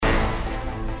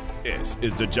This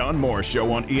is the John Morris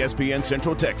Show on ESPN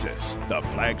Central Texas, the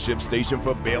flagship station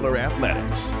for Baylor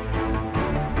Athletics.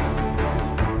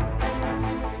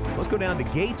 Let's go down to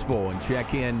Gatesville and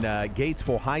check in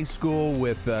Gatesville High School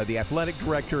with the athletic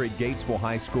director at Gatesville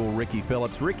High School, Ricky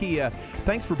Phillips. Ricky,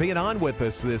 thanks for being on with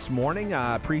us this morning.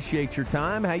 I appreciate your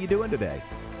time. How you doing today?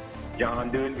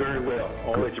 John, doing very well.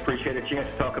 Always appreciate a chance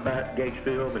to talk about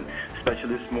Gatesville, and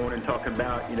especially this morning talking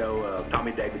about,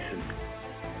 Tommy Davidson.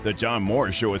 The John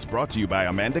Morris Show is brought to you by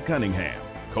Amanda Cunningham,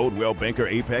 Coldwell Banker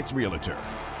Apex Realtor,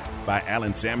 by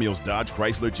Allen Samuels Dodge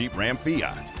Chrysler Jeep Ram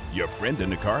Fiat, your friend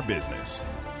in the car business,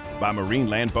 by Marine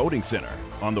Land Boating Center,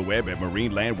 on the web at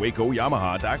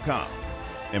marinelandwacoyamaha.com,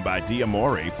 and by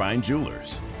Diamore Fine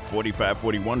Jewelers,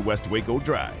 4541 West Waco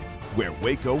Drive, where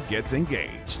Waco gets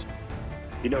engaged.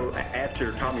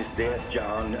 After Tommy's death,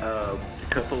 John, a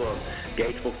couple of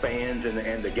Gatesville fans and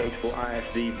the Gatesville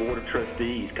ISD Board of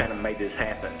Trustees kind of made this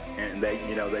happen. And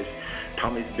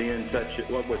Tommy's been such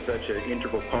an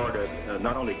integral part of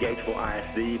not only Gatesville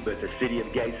ISD, but the city of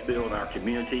Gatesville and our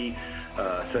community,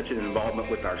 such an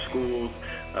involvement with our schools.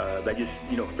 They just,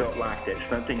 felt like that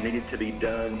something needed to be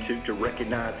done to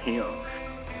recognize him.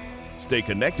 Stay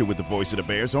connected with the Voice of the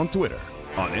Bears on Twitter,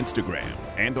 on Instagram,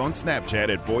 and on Snapchat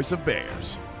at Voice of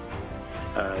Bears.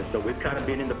 So we've kind of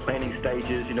been in the planning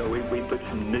stages. We put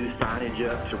some new signage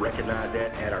up to recognize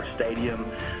that at our stadium,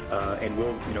 and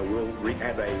we'll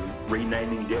have a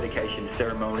renaming dedication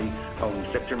ceremony on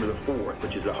September the 4th,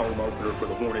 which is a home opener for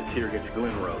the Hornets here against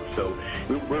Glenrose. So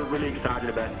we're really excited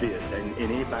about this, and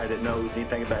anybody that knows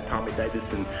anything about Tommy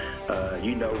Davidson,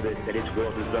 that it's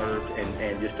well deserved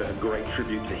and just a great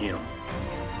tribute to him.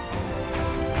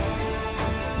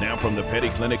 Now from the Petty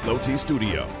Clinic Low-T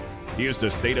Studio, here's the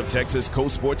State of Texas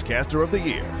Co-Sportscaster of the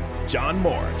Year, John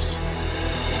Morris.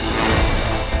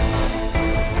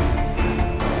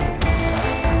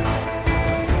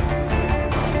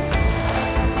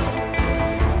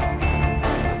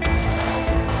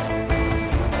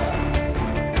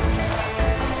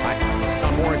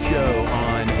 John Morris Show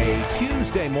on a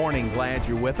Tuesday morning. Glad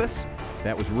you're with us.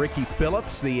 That was Ricky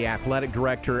Phillips, the athletic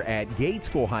director at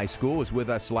Gatesville High School, was with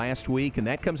us last week, and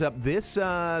that comes up this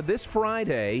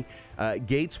Friday.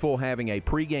 Gatesville having a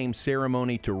pregame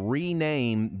ceremony to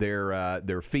rename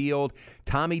their field,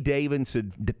 Tommy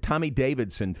Davidson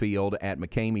Field at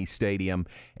McCamey Stadium,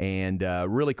 and a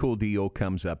really cool deal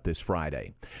comes up this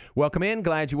Friday. Welcome in.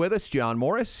 Glad you're with us. John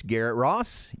Morris, Garrett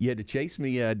Ross. You had to chase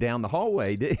me down the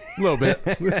hallway, A little bit.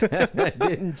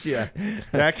 didn't you?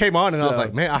 Yeah, I came on and I was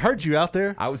like, man, I heard you out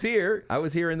there. I was here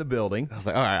in the building. I was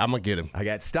like, all right, I'm going to get him. I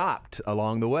got stopped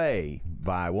along the way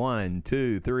by 1,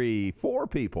 2, 3, 4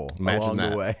 people. Imagine along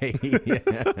that.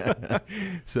 the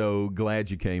way. So glad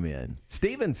you came in.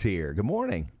 Steven's here. Good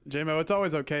morning. J-Mo, it's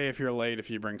always okay if you're late if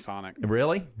you bring Sonic.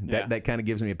 Really? Yeah. That kind of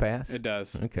gives me a pass? It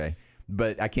does. Okay.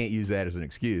 But I can't use that as an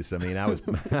excuse. I mean, I was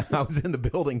I was in the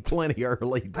building plenty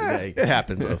early today. It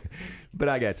happens, though. But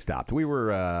I got stopped. We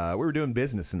were doing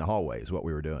business in the hallway is what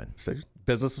we were doing. So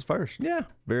business is first. Yeah,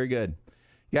 very good.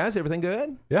 Guys, everything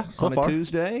good? Yeah, so on far. a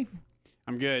Tuesday?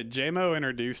 I'm good. J-Mo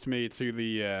introduced me to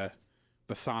the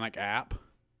Sonic app.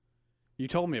 You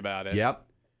told me about it. Yep.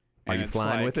 Are And you it's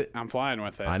flying with it? I'm flying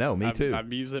with it. I know, me too.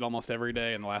 I've used it almost every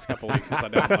day in the last couple of weeks since I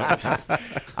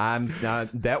downloaded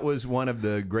it. That was one of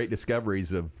the great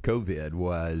discoveries of COVID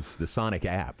was the Sonic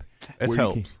app. It where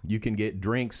helps. You can get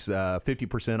drinks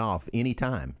 50% off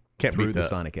anytime Can't through beat the that.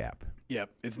 Sonic app. Yep.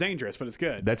 It's dangerous, but it's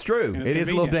good. That's true. And it's It is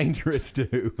a little convenient. dangerous,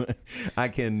 too. I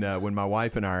can, when my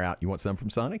wife and I are out, you want something from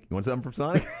Sonic? You want something from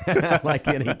Sonic? Like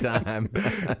anytime.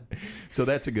 So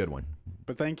that's a good one.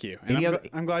 But thank you. And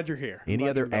I'm glad you're here. I'm Any glad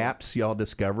other you're involved. apps y'all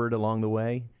discovered along the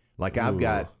way? Like I've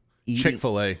got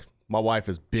Chick-fil-A. My wife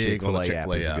is big on the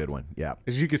Chick-fil-A Chick-fil-A app. app. is a good one. Yeah.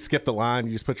 Because you could skip the line.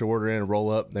 You just put your order in and roll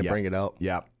up. They Yep. bring it out.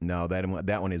 Yep. No,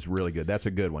 that one is really good. That's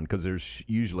a good one because there's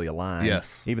usually a line.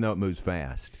 Yes. Even though it moves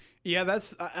fast. Yeah,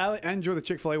 I enjoy the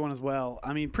Chick-fil-A one as well.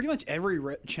 I mean, pretty much every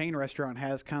chain restaurant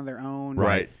has kind of their own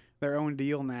Right. their own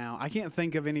deal now. I can't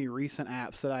think of any recent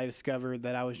apps that I discovered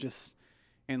that I was just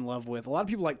in love with. A lot of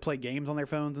people like play games on their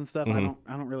phones and stuff. Mm-hmm.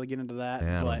 I don't really get into that.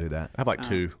 Yeah, I but, don't do that. I have like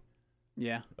two,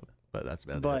 Yeah, but that's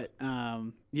about it. but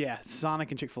yeah,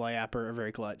 Sonic and Chick-fil-A app are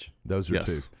very clutch. Those are Yes.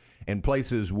 two. And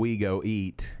places we go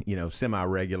eat,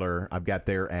 semi-regular, I've got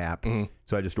their app.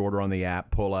 So I just order on the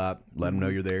app, pull up, let them know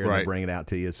you're there, and they Right. bring it out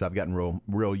to you. So I've gotten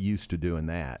real used to doing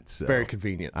that. So Very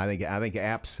convenient. I think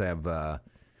apps have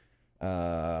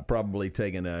probably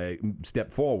taken a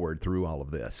step forward through all of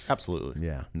this. Absolutely.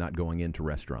 Yeah, not going into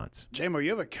restaurants. J-Mo,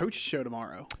 you have a coach show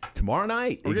tomorrow. Tomorrow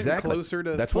night, We're getting exactly. closer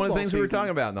to That's one of the football things we were season.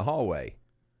 talking about in the hallway.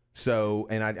 So,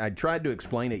 and I tried to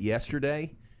explain it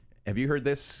yesterday, Have you heard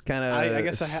this kind of I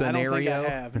guess scenario? I don't think I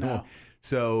have, no.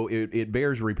 So it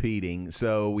bears repeating.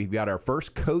 So we've got our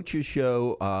first coaches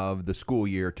show of the school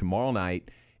year tomorrow night.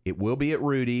 It will be at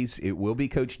Rudy's. It will be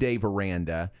Coach Dave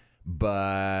Aranda.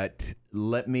 But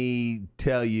let me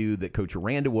tell you that Coach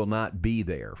Aranda will not be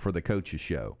there for the coaches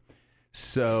show.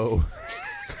 So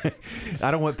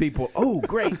I don't want people, oh,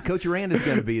 great, Coach Aranda's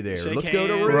going to be there. Shake let's hands. go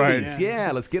to Rudy's. Right.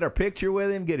 Yeah, let's get our picture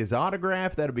with him, get his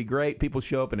autograph. That'll be great. People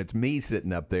show up, and it's me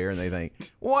sitting up there, and they think,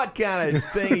 what kind of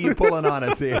thing are you pulling on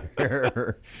us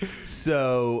here?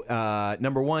 So,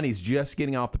 number one, he's just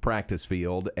getting off the practice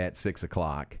field at 6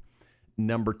 o'clock.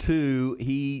 Number two,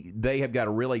 they have got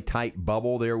a really tight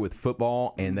bubble there with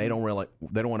football, and they don't want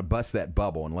to bust that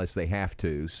bubble unless they have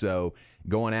to. So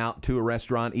going out to a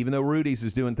restaurant, even though Rudy's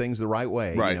is doing things the right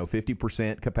way, right.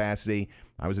 50% capacity.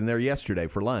 I was in there yesterday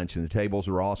for lunch, and the tables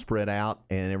are all spread out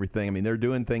and everything. I mean, they're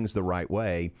doing things the right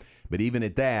way. But even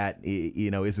at that,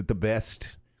 is it the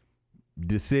best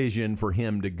decision for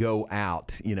him to go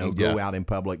out? Go out in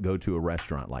public, go to a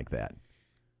restaurant like that?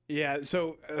 Yeah,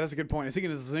 so that's a good point. Is he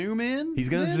going to Zoom in? He's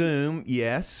going to Zoom,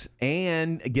 yes.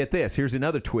 And get this, here's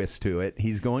another twist to it.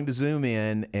 He's going to Zoom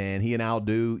in, and he and I will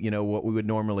do, what we would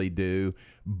normally do.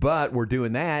 But we're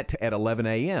doing that at 11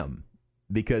 a.m.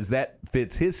 because that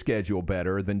fits his schedule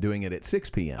better than doing it at 6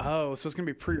 p.m. Oh, so it's going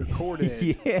to be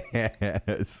pre-recorded.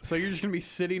 Yes. So you're just going to be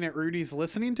sitting at Rudy's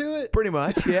listening to it? Pretty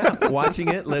much, yeah. Watching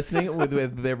it, listening it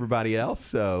with everybody else.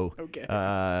 So, okay.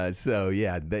 That's...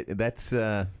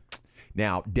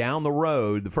 Now, down the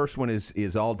road, the first one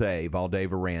is All Dave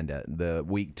Aranda. The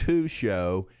week 2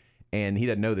 show, and he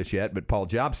doesn't know this yet, but Paul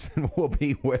Jobson will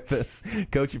be with us.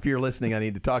 Coach, if you're listening, I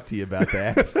need to talk to you about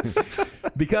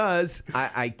that. Because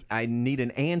I need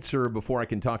an answer before I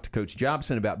can talk to Coach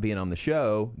Jobson about being on the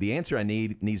show. The answer I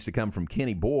need needs to come from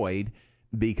Kenny Boyd,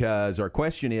 because our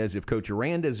question is, if Coach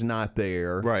Aranda's not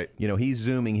there, right. He's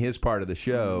Zooming his part of the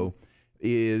show. Mm-hmm.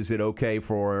 Is it okay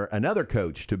for another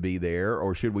coach to be there,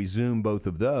 or should we Zoom both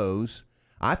of those?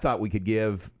 I thought we could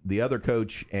give the other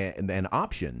coach an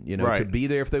option, right. to be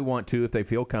there if they want to, if they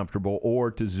feel comfortable,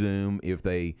 or to Zoom if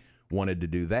they wanted to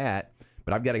do that.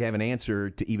 But I've got to have an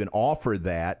answer to even offer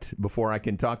that before I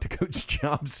can talk to Coach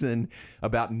Jobson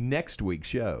about next week's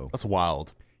show. That's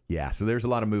wild. Yeah, so there's a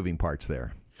lot of moving parts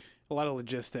there. A lot of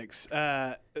logistics.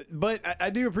 But I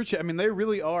do appreciate, they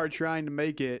really are trying to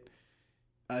make it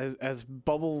as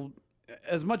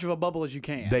much of a bubble as you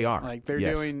can. They are. Like they're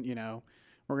doing,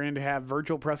 we're going to have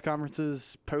virtual press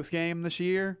conferences post game this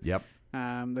year. Yep.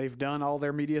 They've done all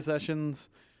their media sessions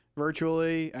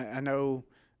virtually. I know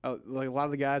like a lot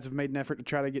of the guys have made an effort to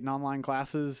try to get in online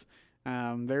classes.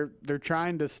 They're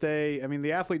trying to stay.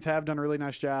 The athletes have done a really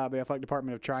nice job. The athletic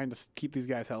department of trying to keep these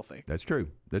guys healthy. That's true.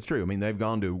 They've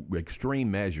gone to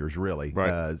extreme measures, really,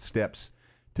 right. Steps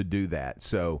to do that.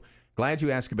 So glad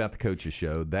you asked about the coaches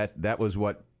show. That was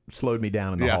what slowed me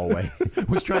down in the hallway.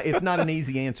 It's not an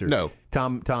easy answer. No.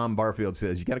 Tom Barfield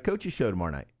says, you got a coaches show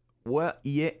tomorrow night. Well,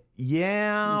 yeah.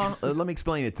 Let me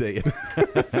explain it to you.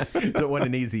 So it wasn't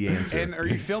an easy answer. And are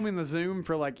you filming the Zoom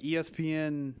for like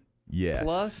ESPN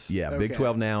Plus? Yeah, okay. Big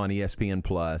 12 Now on ESPN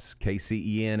Plus.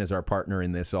 KCEN is our partner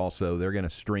in this also. They're going to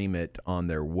stream it on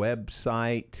their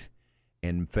website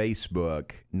and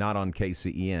Facebook, not on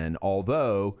KCEN,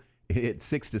 although it's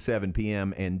 6 to 7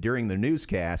 p.m., and during the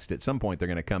newscast, at some point, they're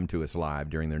going to come to us live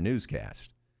during their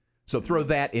newscast. So throw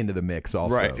that into the mix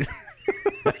also. Right.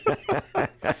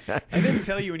 I didn't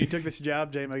tell you when you took this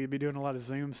job, J-Mo, you'd be doing a lot of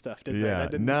Zoom stuff, didn't I? Yeah.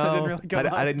 That didn't really come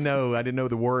up. I didn't know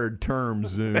the word term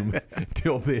Zoom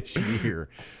till this year.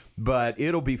 But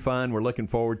it'll be fun. We're looking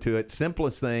forward to it.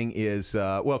 Simplest thing is,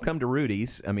 come to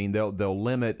Rudy's. They'll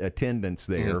limit attendance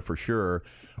there for sure.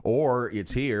 Or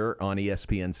it's here on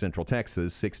ESPN Central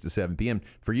Texas, 6 to 7 p.m.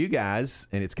 For you guys,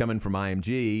 and it's coming from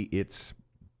IMG, it's,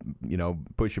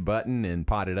 push a button and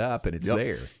pot it up, and it's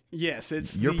there. Yes,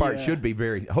 it's your part should be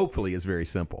hopefully is very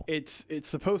simple. It's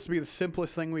supposed to be the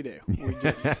simplest thing we do.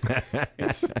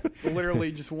 It's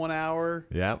literally just 1 hour.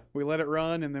 Yep. We let it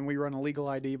run, and then we run a legal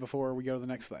ID before we go to the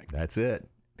next thing. That's it.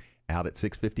 Out at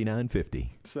 6:59:50.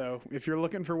 So if you're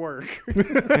looking for work.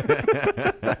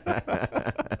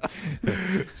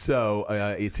 So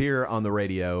it's here on the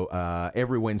radio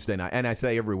every Wednesday night. And I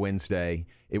say every Wednesday.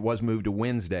 It was moved to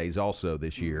Wednesdays also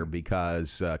this year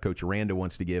because Coach Aranda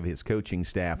wants to give his coaching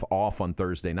staff off on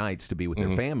Thursday nights to be with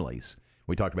their families.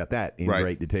 We talked about that in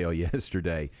great detail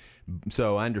yesterday.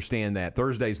 So I understand that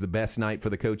Thursday's the best night for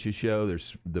the coaches show.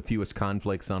 There's the fewest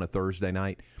conflicts on a Thursday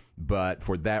night. But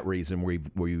for that reason, we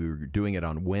were doing it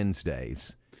on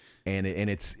Wednesdays. And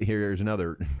here's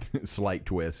another slight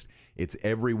twist. It's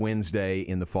every Wednesday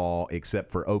in the fall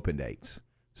except for open dates.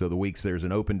 So the weeks there's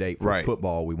an open date for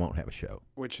football, we won't have a show.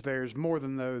 Which there's more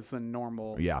than those than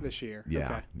normal this year. Yeah,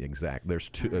 okay. Exactly.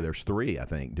 There's 3, I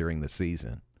think, during the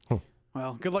season.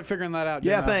 Well, good luck figuring that out,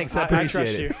 Jim. Yeah, thanks. I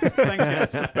appreciate trust it. you.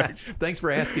 Thanks, guys. Thanks for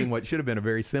asking what should have been a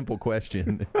very simple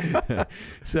question.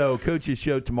 So, Coach's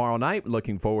show tomorrow night.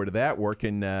 Looking forward to that.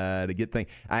 Working to get things.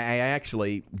 I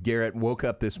actually, Garrett, woke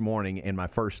up this morning and my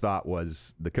first thought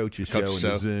was the Coach's show and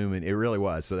the Zoom, and it really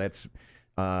was. So that's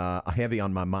heavy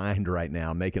on my mind right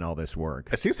now, making all this work.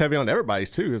 It seems heavy on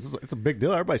everybody's too. It's a big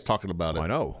deal. Everybody's talking about it. I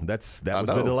know. That was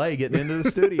the delay getting into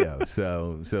the studio.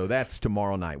 So that's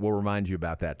tomorrow night. We'll remind you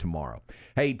about that tomorrow.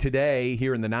 Hey, today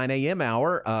here in the 9 a.m.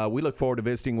 hour, we look forward to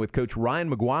visiting with Coach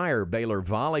Ryan McGuire, Baylor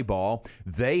Volleyball.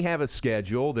 They have a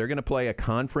schedule. They're going to play a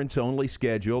conference-only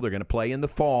schedule. They're going to play in the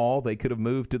fall. They could have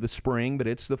moved to the spring, but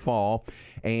it's the fall.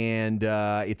 And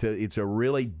it's a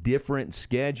really different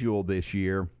schedule this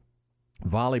year.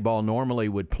 Volleyball normally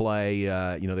would play,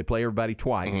 they play everybody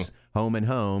twice, home and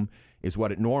home is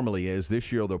what it normally is.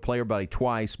 This year they'll play everybody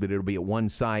twice, but it'll be at one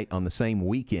site on the same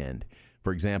weekend.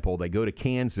 For example, they go to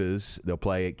Kansas, they'll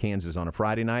play at Kansas on a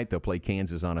Friday night, they'll play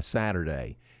Kansas on a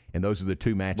Saturday, and those are the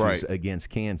 2 matches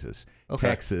against Kansas. Okay.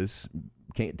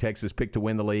 Texas picked to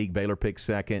win the league, Baylor picked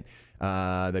second.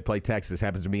 They play Texas,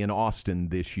 happens to be in Austin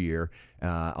this year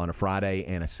on a Friday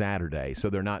and a Saturday. So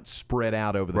they're not spread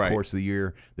out over the course of the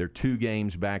year. They're 2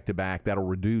 games back-to-back. That'll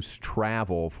reduce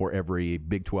travel for every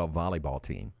Big 12 volleyball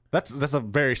team. That's a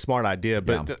very smart idea,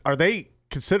 but are they,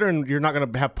 considering you're not going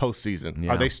to have postseason,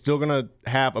 are they still going to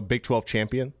have a Big 12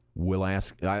 champion? We'll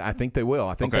ask. I think they will.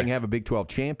 I think they can have a Big 12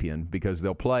 champion because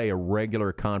they'll play a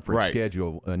regular conference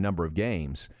schedule, a number of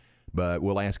games. But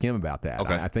we'll ask him about that.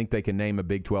 Okay. I think they can name a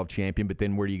Big 12 champion, but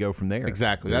then where do you go from there?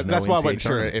 Exactly. That's why I wasn't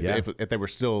sure if they were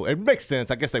still – it makes sense.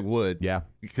 I guess they would. Yeah.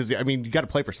 Because, I mean, you got to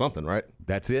play for something, right?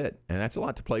 That's it, and that's a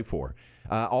lot to play for.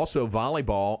 Also,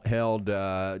 volleyball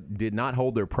did not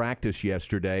hold their practice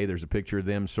yesterday. There's a picture of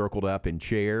them circled up in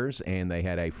chairs, and they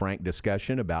had a frank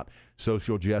discussion about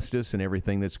social justice and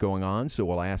everything that's going on. So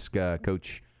we'll ask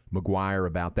Coach McGuire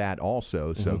about that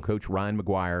also. So Coach Ryan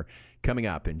McGuire coming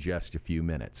up in just a few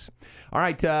minutes. All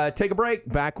right, take a break.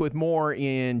 Back with more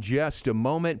in just a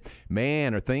moment.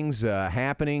 Man, are things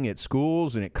happening at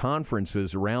schools and at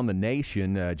conferences around the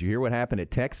nation. Did you hear what happened at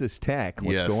Texas Tech?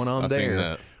 What's going on there? Seen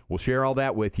that. We'll share all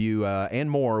that with you and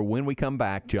more when we come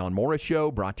back. John Morris Show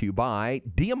brought to you by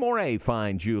D'Amore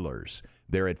Fine Jewelers.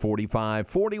 They're at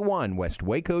 4541 West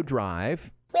Waco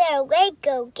Drive. Where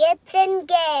Waco gets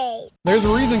engaged. There's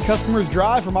a reason customers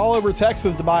drive from all over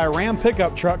Texas to buy a Ram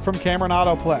pickup truck from Cameron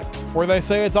Autoplex, where they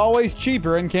say it's always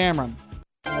cheaper in Cameron.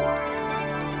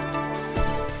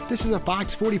 This is a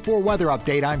Fox 44 weather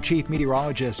update. I'm Chief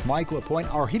Meteorologist Mike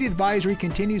LaPointe. Our heat advisory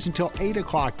continues until 8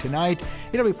 o'clock tonight.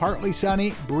 It'll be partly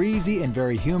sunny, breezy, and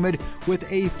very humid with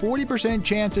a 40%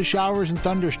 chance of showers and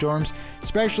thunderstorms,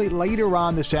 especially later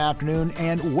on this afternoon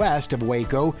and west of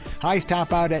Waco. Highs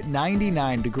top out at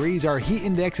 99 degrees. Our heat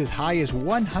index as high as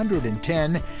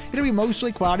 110. It'll be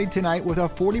mostly cloudy tonight with a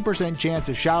 40% chance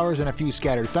of showers and a few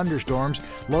scattered thunderstorms.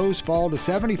 Lows fall to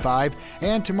 75.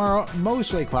 And tomorrow,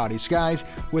 mostly cloudy skies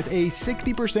with a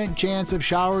 60% chance of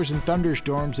showers and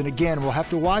thunderstorms, and again, we'll have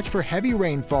to watch for heavy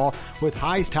rainfall with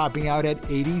highs topping out at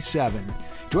 87.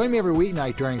 Join me every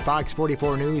weeknight during Fox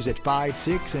 44 News at 5,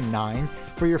 6, and 9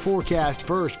 for your forecast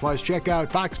first, plus check out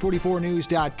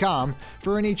fox44news.com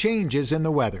for any changes in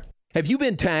the weather. Have you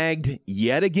been tagged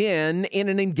yet again in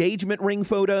an engagement ring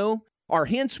photo? Are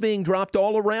hints being dropped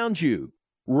all around you?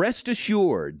 Rest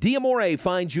assured, D'Amore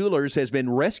Fine Jewelers has been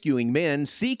rescuing men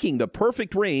seeking the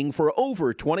perfect ring for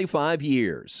over 25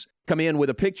 years. Come in with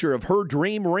a picture of her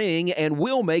dream ring and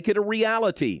we'll make it a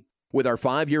reality. With our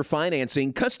 5-year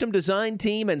financing, custom design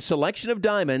team, and selection of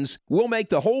diamonds, we'll make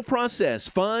the whole process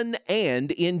fun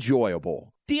and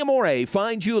enjoyable. D'Amore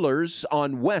Fine Jewelers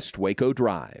on West Waco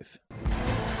Drive.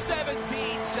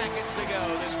 17 seconds to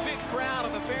go. This big crowd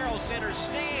of the Farrell Center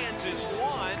stands as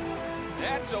one.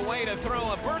 That's a way to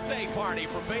throw a birthday party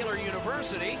for Baylor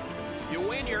University. You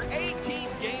win your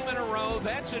 18th game in a row.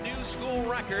 That's a new school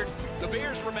record. The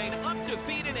Bears remain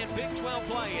undefeated in Big 12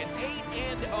 play at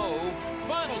 8-0.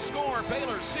 Final score,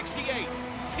 Baylor 68,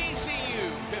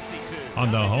 TCU 52.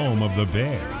 On the home of the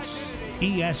Bears,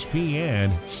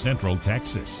 ESPN Central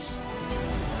Texas.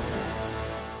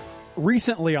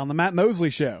 Recently on the Matt Mosley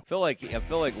Show. I feel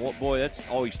like, boy, that's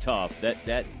always tough.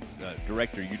 That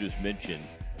director you just mentioned,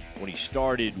 when he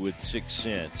started with 6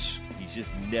 Sense, he's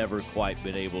just never quite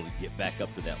been able to get back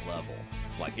up to that level.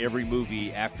 Like every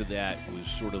movie after that was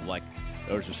sort of like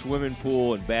there's a swimming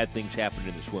pool and bad things happened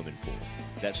in the swimming pool.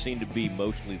 That seemed to be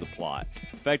mostly the plot.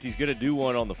 In fact, he's going to do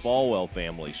one on the Falwell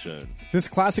family soon. This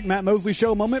classic Matt Mosley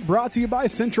Show moment brought to you by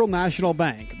Central National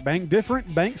Bank. Bank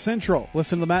different, Bank Central.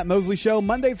 Listen to the Matt Mosley Show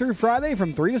Monday through Friday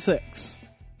from 3 to 6.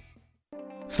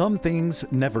 Some things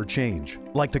never change,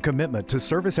 like the commitment to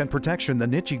service and protection the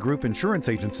Nitsche Group Insurance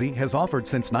Agency has offered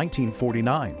since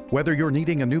 1949. Whether you're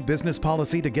needing a new business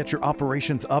policy to get your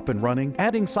operations up and running,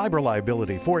 adding cyber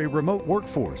liability for a remote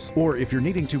workforce, or if you're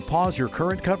needing to pause your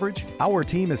current coverage, our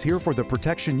team is here for the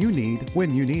protection you need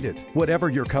when you need it. Whatever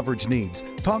your coverage needs,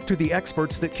 talk to the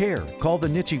experts that care. Call the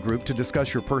Nitsche Group to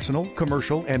discuss your personal,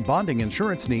 commercial, and bonding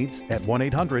insurance needs at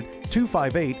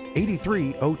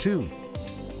 1-800-258-8302.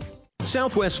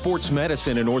 Southwest Sports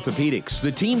Medicine and Orthopedics,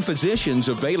 the team physicians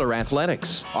of Baylor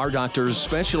Athletics. Our doctors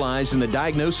specialize in the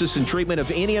diagnosis and treatment of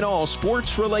any and all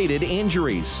sports-related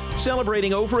injuries.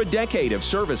 Celebrating over a decade of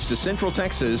service to Central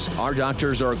Texas, our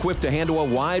doctors are equipped to handle a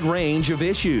wide range of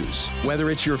issues.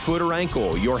 Whether it's your foot or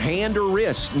ankle, your hand or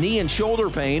wrist, knee and shoulder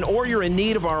pain, or you're in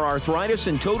need of our arthritis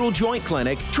and total joint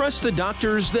clinic, trust the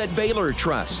doctors that Baylor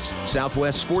trusts.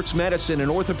 Southwest Sports Medicine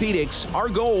and Orthopedics, our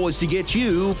goal is to get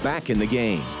you back in the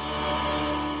game.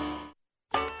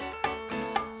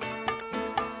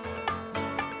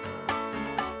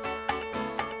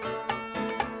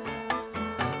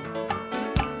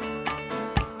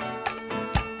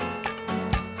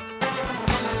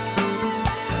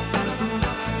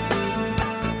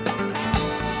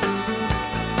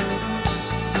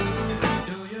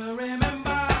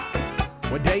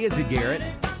 Is it, Garrett?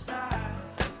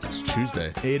 It's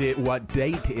Tuesday. What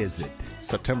date is it?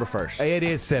 September 1st. It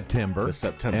is September. It's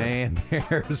September. And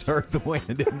there's Earth,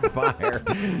 Wind, and Fire.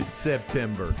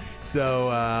 September.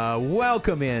 So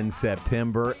welcome in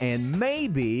September, and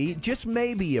maybe, just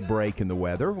maybe, a break in the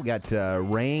weather. We got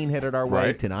rain headed our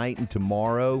way tonight and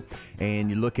tomorrow, and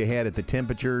you look ahead at the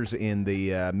temperatures in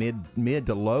the mid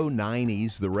to low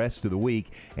 90s the rest of the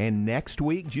week. And next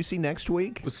week, did you see next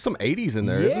week? There's some 80s in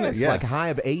there, isn't it? Yes, like a high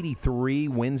of 83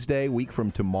 Wednesday, week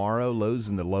from tomorrow, lows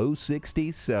in the low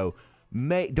 60s. So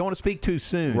don't want to speak too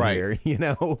soon here. You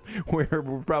know, we're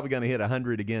probably going to hit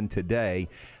 100 again today.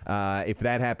 If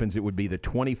that happens, it would be the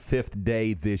 25th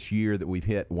day this year that we've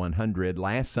hit 100.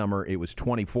 Last summer, it was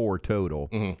 24 total.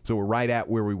 Mm-hmm. So we're right at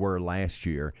where we were last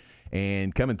year.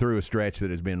 And coming through a stretch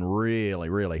that has been really,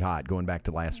 really hot going back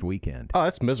to last weekend. Oh,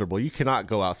 that's miserable. You cannot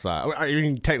go outside. I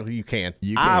mean, technically you can.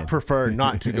 I prefer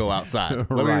not to go outside. Let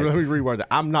me reword that.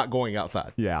 I'm not going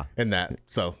outside. Yeah. In that.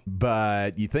 So.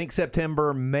 But you think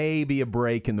September, maybe a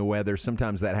break in the weather.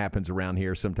 Sometimes that happens around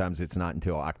here. Sometimes it's not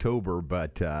until October.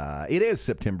 But it is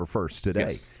September 1st today.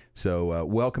 Yes. So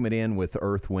welcome it in with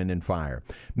Earth, Wind, and Fire.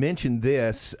 Mentioned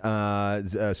this,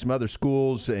 some other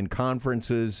schools and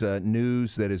conferences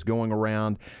news that is going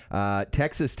around.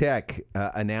 Texas Tech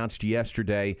announced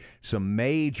yesterday some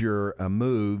major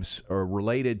moves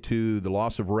related to the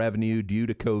loss of revenue due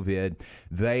to COVID.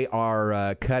 They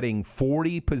are cutting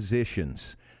 40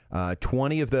 positions.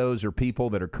 20 of those are people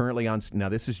that are currently on. Now,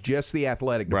 this is just the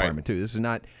athletic department, too. This is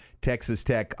not Texas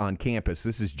Tech on campus.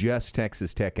 This is just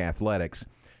Texas Tech athletics.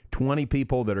 20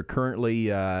 people that are currently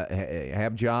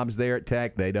have jobs there at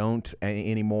Tech. They don't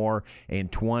anymore.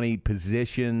 And 20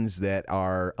 positions that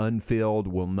are unfilled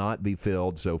will not be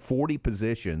filled. So 40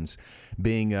 positions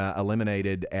being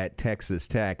eliminated at Texas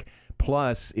Tech.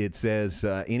 Plus, it says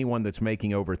anyone that's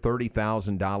making over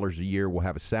 $30,000 a year will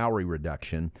have a salary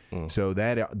reduction. So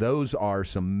those are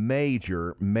some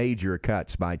major, major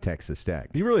cuts by Texas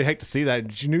Tech. You really hate to see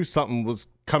that. You knew something was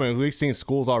coming. We've seen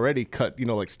schools already cut,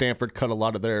 like Stanford cut a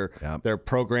lot of their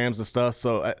programs and stuff.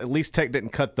 So at least Tech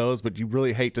didn't cut those, but you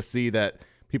really hate to see that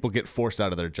people get forced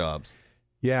out of their jobs.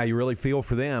 Yeah, you really feel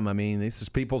for them. I mean, this is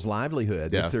people's livelihood.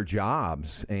 This is their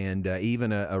jobs. And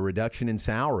even a reduction in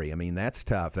salary. I mean, that's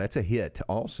tough. That's a hit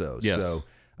also. Yes.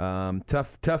 So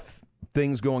tough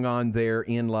things going on there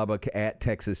in Lubbock at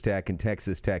Texas Tech and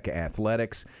Texas Tech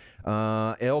athletics.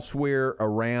 Elsewhere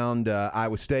around,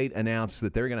 Iowa State announced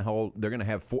that they're going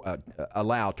to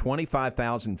allow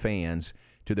 25,000 fans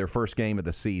to their first game of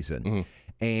the season.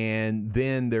 Mm-hmm. And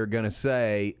then they're going to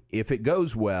say, if it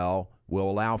goes well, we'll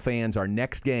allow fans our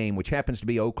next game, which happens to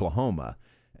be Oklahoma,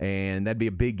 and that'd be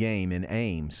a big game in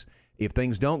Ames. If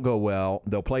things don't go well,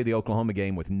 they'll play the Oklahoma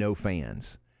game with no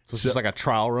fans. So it's just like a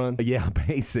trial run? Yeah,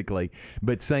 basically.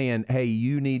 But saying, hey,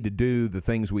 you need to do the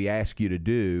things we ask you to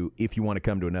do if you want to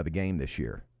come to another game this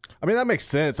year. I mean, that makes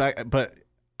sense. But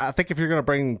I think if you're going to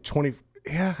bring 20,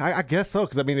 I guess so.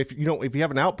 Because I mean, if you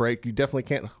have an outbreak, you definitely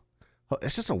can't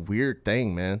It's just a weird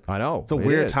thing, man. I know. It's a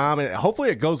weird time, and hopefully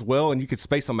it goes well, and you can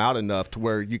space them out enough to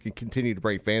where you can continue to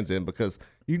bring fans in because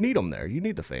you need them there. You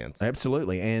need the fans.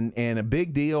 Absolutely, and a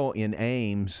big deal in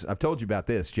Ames. I've told you about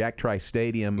this. Jack Trice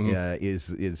Stadium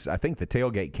is I think the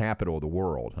tailgate capital of the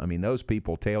world. I mean, those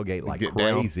people tailgate like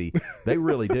crazy. They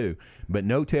really do. But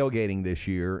no tailgating this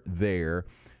year there.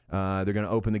 They're going to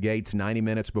open the gates 90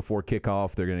 minutes before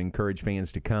kickoff. They're going to encourage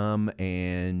fans to come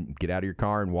and get out of your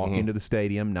car and walk into the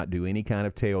stadium, not do any kind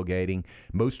of tailgating.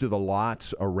 Most of the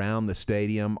lots around the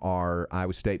stadium are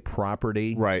Iowa State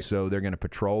property. Right. So they're going to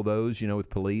patrol those, with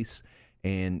police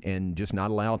and just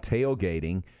not allow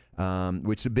tailgating,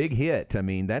 which is a big hit. I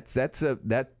mean, that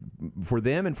for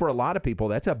them and for a lot of people,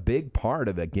 that's a big part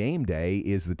of a game day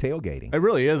is the tailgating. It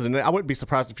really is, and I wouldn't be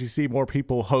surprised if you see more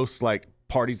people host like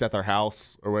parties at their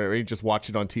house or wherever, you just watch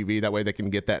it on TV. That way they can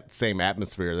get that same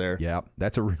atmosphere there. Yeah,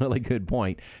 that's a really good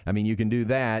point. I mean, you can do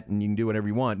that and you can do whatever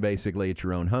you want basically at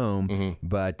your own home,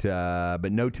 but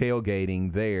no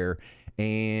tailgating there.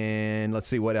 And let's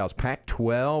see what else.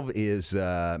 Pac-12 is,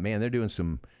 man, they're doing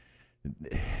some,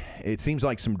 it seems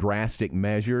like some drastic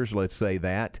measures, let's say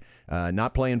that.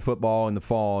 Not playing football in the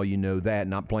fall, that.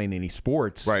 Not playing any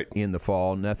sports in the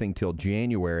fall, nothing till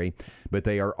January. But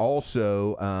they are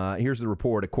also, here's the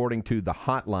report, according to the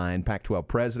hotline, Pac-12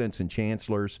 presidents and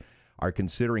chancellors are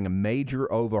considering a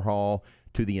major overhaul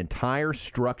to the entire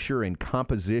structure and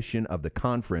composition of the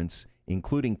conference,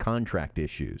 including contract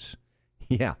issues.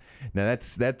 Yeah. Now,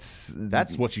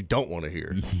 that's what you don't want to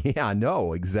hear. Yeah,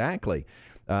 no, exactly.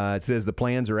 It says the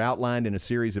plans are outlined in a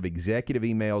series of executive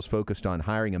emails focused on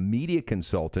hiring a media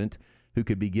consultant who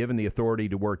could be given the authority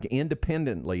to work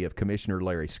independently of Commissioner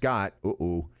Larry Scott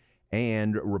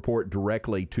and report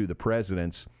directly to the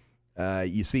presidents.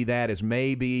 You see that as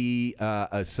maybe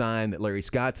a sign that Larry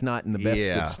Scott's not in the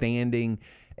best of standing,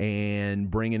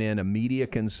 and bringing in a media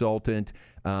consultant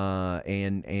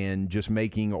and just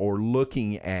making or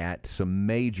looking at some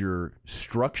major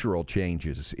structural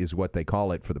changes is what they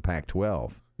call it for the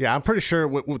Pac-12. Yeah, I'm pretty sure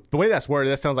with the way that's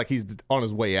worded, that sounds like he's on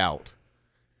his way out.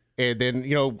 And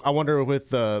then, I wonder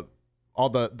with all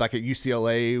the, like at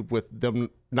UCLA, with them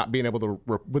not being able to,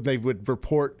 when they would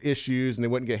report issues and they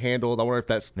wouldn't get handled, I wonder if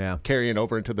that's carrying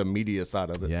over into the media side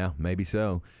of it. Yeah, maybe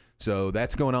so. So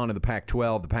that's going on in the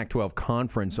Pac-12. The Pac-12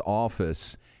 conference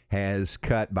office has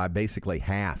cut by basically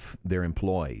half their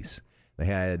employees. They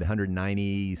had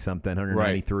 190-something,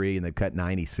 193, and they've cut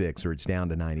 96, or it's down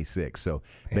to 96. So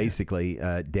basically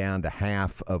down to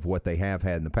half of what they have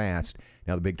had in the past.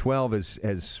 Now, the Big 12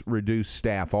 has reduced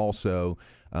staff also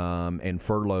and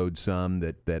furloughed some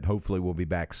that hopefully will be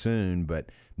back soon, but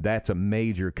that's a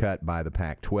major cut by the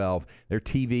Pac-12. Their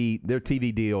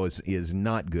TV deal is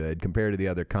not good compared to the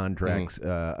other contracts,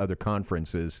 other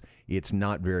conferences. It's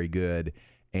not very good,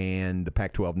 and the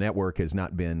Pac-12 network has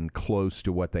not been close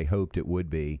to what they hoped it would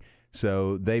be.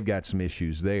 So they've got some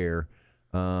issues there.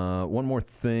 One more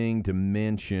thing to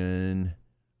mention.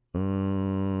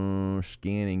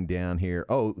 Scanning down here.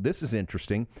 Oh, this is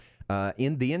interesting. The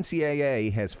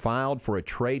NCAA has filed for a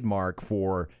trademark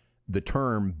for the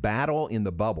term battle in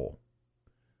the bubble.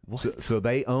 So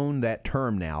they own that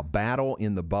term now, battle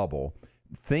in the bubble,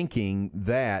 thinking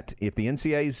that if the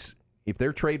NCAA's, if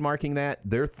they're trademarking that,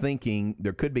 they're thinking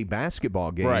there could be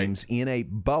basketball games in a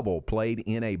bubble, played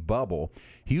in a bubble.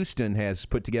 Houston has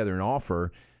put together an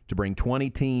offer to bring 20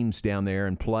 teams down there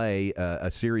and play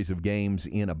a series of games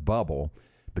in a bubble.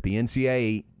 But the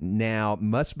NCAA now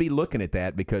must be looking at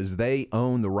that because they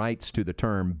own the rights to the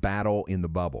term battle in the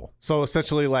bubble. So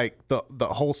essentially like the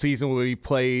whole season will be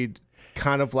played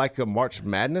kind of like a March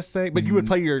Madness thing, but you would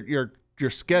play your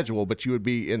schedule, but you would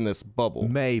be in this bubble.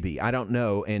 Maybe. I don't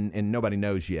know, and nobody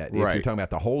knows yet. If you're talking about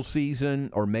the whole season,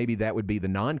 or maybe that would be the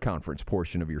non-conference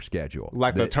portion of your schedule.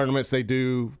 Like the tournaments they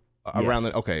do around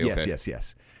the... Okay.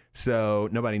 Yes. So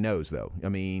nobody knows, though. I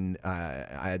mean,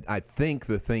 I think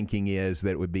the thinking is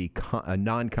that it would be a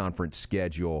non-conference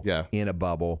schedule in a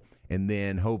bubble, and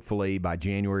then hopefully by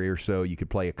January or so you could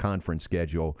play a conference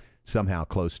schedule somehow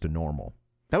close to normal.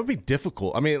 That would be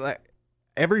difficult. I mean, like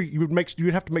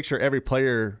you'd have to make sure every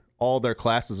player, all their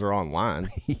classes are online.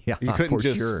 Yeah, you couldn't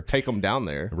just take them down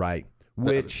there, right?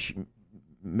 Which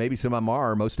maybe some of them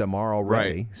are, most of them are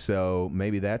already. Right. So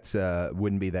maybe that's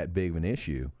wouldn't be that big of an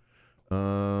issue.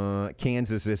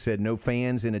 Kansas has said no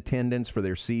fans in attendance for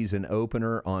their season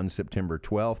opener on September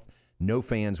 12th. No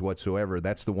fans whatsoever.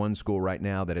 That's the one school right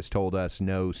now that has told us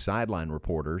no sideline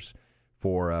reporters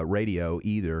for radio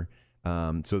either.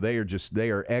 So they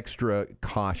are extra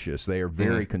cautious. They are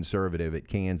very conservative at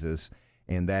Kansas,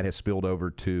 and that has spilled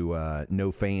over to no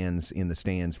fans in the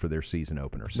stands for their season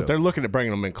opener. So but they're looking at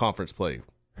bringing them in conference play.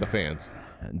 the fans.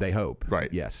 They hope.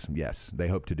 Right. Yes, they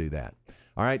hope to do that.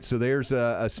 All right, so there's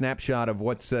a snapshot of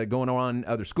what's going on in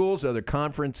other schools, other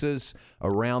conferences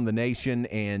around the nation,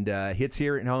 and hits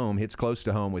here at home, hits close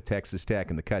to home with Texas Tech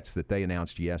and the cuts that they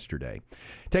announced yesterday.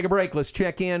 Take a break. Let's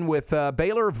check in with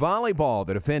Baylor Volleyball,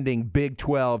 the defending Big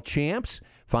 12 champs.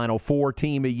 Final Four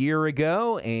team a year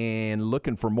ago, and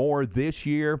looking for more this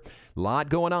year. A lot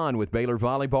going on with Baylor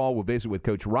Volleyball. We'll visit with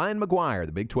Coach Ryan McGuire,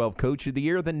 the Big 12 Coach of the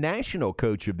Year, the National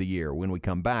Coach of the Year, when we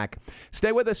come back.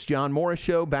 Stay with us. John Morris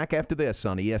Show back after this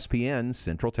on ESPN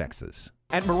Central Texas.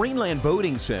 At Marineland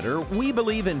Boating Center, we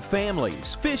believe in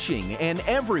families, fishing, and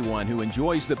everyone who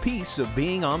enjoys the peace of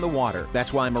being on the water.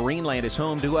 That's why Marineland is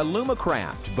home to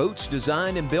Alumacraft, boats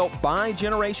designed and built by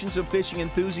generations of fishing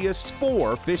enthusiasts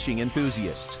for fishing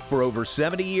enthusiasts. For over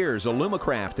 70 years,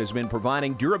 Alumacraft has been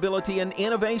providing durability and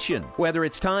innovation. Whether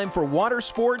it's time for water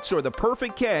sports or the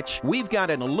perfect catch, we've got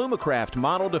an Alumacraft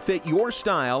model to fit your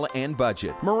style and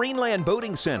budget. Marineland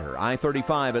Boating Center,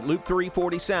 I-35 at Loop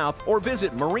 340 South, or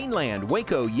visit MarinelandWacoYamaha.com.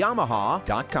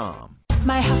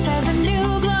 My house has a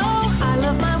new glow. I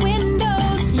love my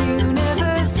windows.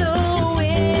 Universal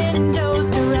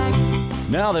Windows Direct.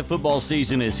 Now that football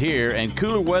season is here and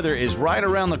cooler weather is right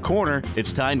around the corner,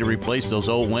 it's time to replace those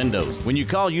old windows. When you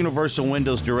call Universal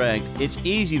Windows Direct, it's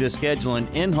easy to schedule an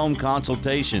in-home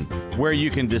consultation where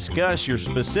you can discuss your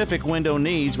specific window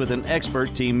needs with an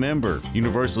expert team member.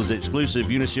 Universal's exclusive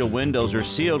Unishield windows are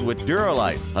sealed with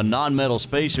Duralife, a non-metal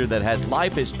spacer that has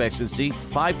life expectancy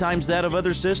 5 times that of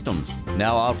other systems.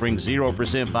 Now offering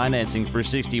 0% financing for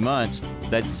 60 months.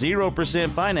 That's 0%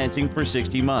 financing for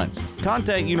 60 months.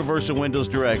 Contact Universal Windows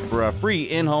Direct for a free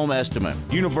in-home estimate.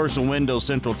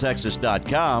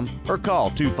 UniversalWindowsCentralTexas.com or call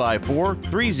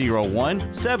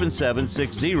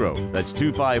 254-301-7760. That's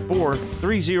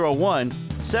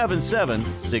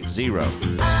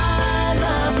 254-301-7760. I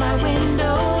love my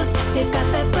windows. They've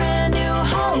got that brand new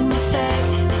home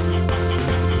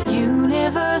effect.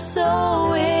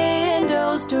 Universal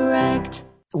Windows Direct.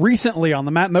 Recently on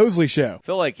the Matt Mosley Show. I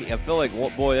feel like,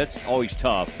 boy, that's always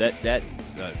tough. That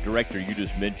director you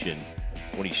just mentioned,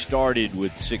 when he started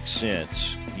with 6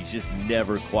 Cents, he's just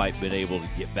never quite been able to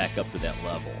get back up to that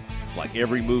level. It's like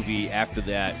every movie after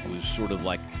that was sort of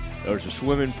like there's a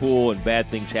swimming pool and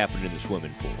bad things happened in the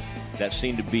swimming pool. That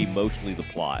seemed to be mostly the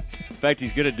plot. In fact,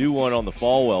 he's going to do one on the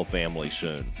Falwell family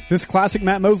soon. This classic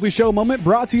Matt Mosley Show moment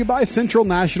brought to you by Central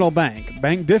National Bank.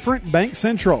 Bank different, bank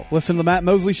central. Listen to the Matt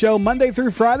Mosley Show Monday through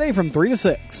Friday from 3 to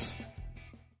 6.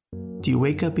 Do you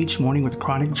wake up each morning with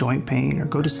chronic joint pain or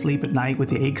go to sleep at night with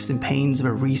the aches and pains of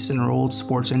a recent or old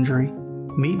sports injury?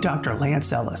 Meet Dr.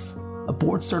 Lance Ellis, a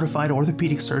board-certified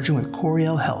orthopedic surgeon with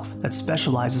Coriel Health that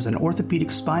specializes in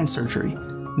orthopedic spine surgery,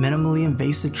 minimally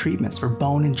invasive treatments for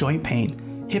bone and joint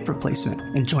pain, hip replacement,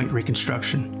 and joint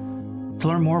reconstruction. To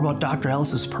learn more about Dr.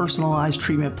 Ellis's personalized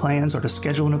treatment plans or to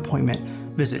schedule an appointment,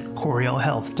 visit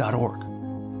CorielHealth.org.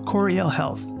 Coriel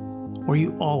Health, where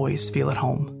you always feel at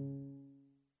home.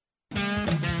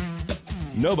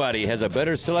 Nobody has a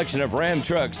better selection of Ram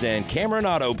trucks than Cameron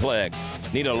Autoplex.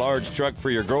 Need a large truck for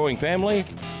your growing family?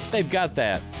 They've got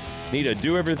that. Need a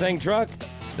do-everything truck?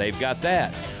 They've got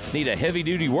that. Need a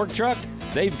heavy-duty work truck?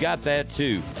 They've got that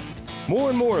too. More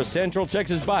and more Central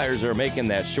Texas buyers are making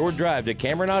that short drive to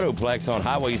Cameron Autoplex on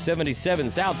Highway 77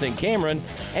 South in Cameron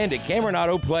and at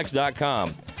CameronAutoplex.com.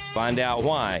 Find out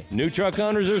why new truck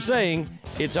owners are saying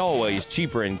it's always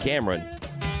cheaper in Cameron.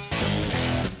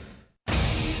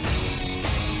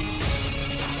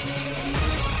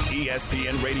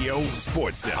 ESPN Radio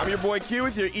Sports Center. I'm your boy Q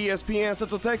with your ESPN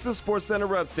Central Texas Sports Center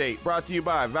update. Brought to you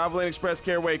by Valvoline Express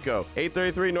Care Waco.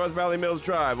 833 North Valley Mills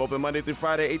Drive. Open Monday through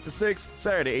Friday 8 to 6,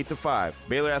 Saturday 8 to 5.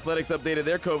 Baylor Athletics updated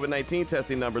their COVID-19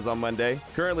 testing numbers on Monday.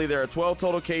 Currently, there are 12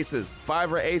 total cases.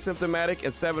 5 are asymptomatic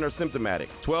and 7 are symptomatic.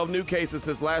 12 new cases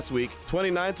since last week,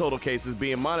 29 total cases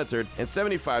being monitored, and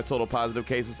 75 total positive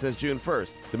cases since June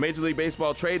 1st. The Major League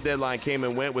Baseball trade deadline came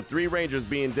and went with 3 Rangers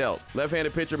being dealt.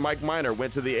 Left-handed pitcher Mike Minor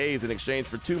went to the A's in exchange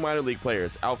for 2 minor league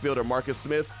players, outfielder Marcus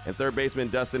Smith and third baseman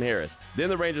Dustin Harris. Then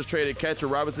the Rangers traded catcher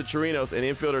Robinson Chirinos and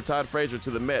infielder Todd Frazier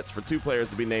to the Mets for 2 players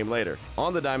to be named later.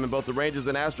 On the diamond, both the Rangers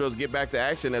and Astros get back to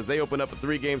action as they open up a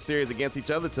 3-game series against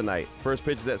each other tonight. First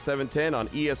pitch is at 7:10 on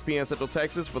ESPN Central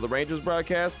Texas for the Rangers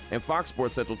broadcast and Fox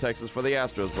Sports Central Texas for the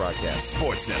Astros broadcast.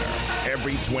 Sports Center,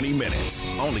 every 20 minutes,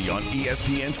 only on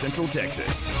ESPN Central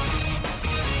Texas.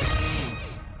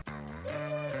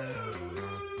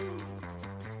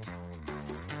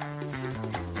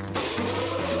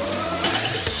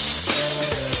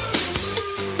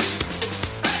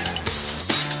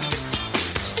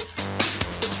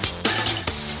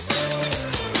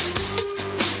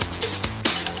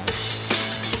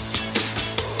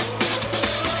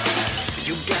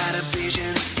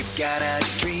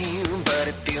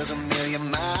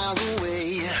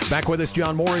 Back with us,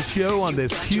 John Morris Show on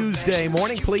this Tuesday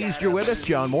morning. Pleased you're with us.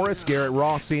 John Morris, Garrett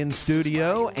Ross in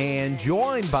studio, and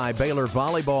joined by Baylor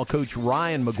volleyball coach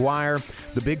Ryan McGuire,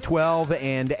 the Big 12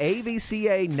 and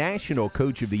AVCA National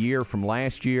Coach of the Year from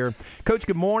last year. Coach,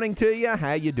 good morning to you.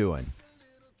 How you doing?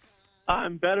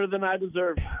 I'm better than I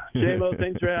deserve. J-Mo,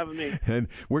 thanks for having me. And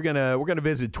we're gonna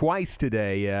visit twice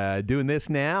today, doing this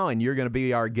now, and you're gonna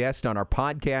be our guest on our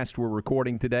podcast we're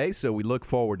recording today. So we look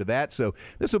forward to that. So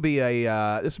this will be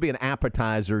an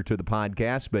appetizer to the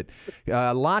podcast, but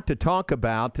a lot to talk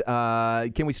about.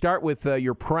 Can we start with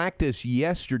your practice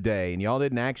yesterday? And y'all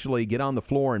didn't actually get on the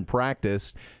floor and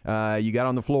practice. You got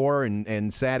on the floor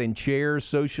and sat in chairs,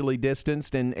 socially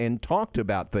distanced, and talked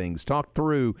about things, talked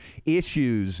through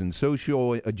issues and social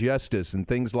justice and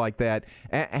things like that.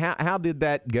 How did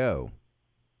that go?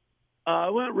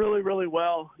 It went really, really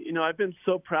well. You know, I've been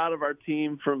so proud of our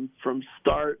team from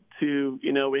start to,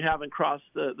 you know, we haven't crossed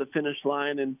the finish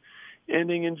line and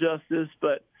ending injustice,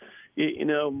 but, you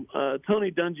know,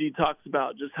 Tony Dungy talks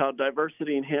about just how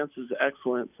diversity enhances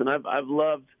excellence. And I've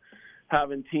loved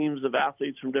having teams of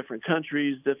athletes from different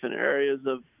countries, different areas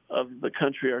of the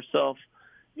country ourselves.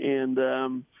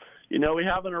 And, you know, we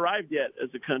haven't arrived yet as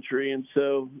a country. And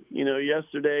so, you know,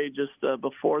 yesterday, just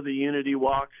before the Unity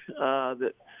Walk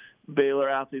that Baylor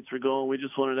athletes were going, we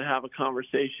just wanted to have a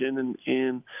conversation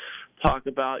and talk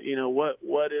about, you know,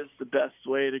 what is the best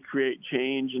way to create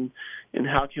change and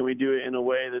how can we do it in a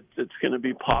way that's going to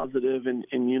be positive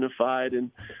and unified. And,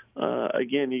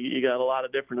 again, you got a lot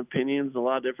of different opinions, a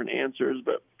lot of different answers,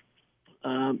 but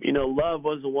you know, love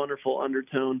was a wonderful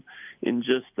undertone in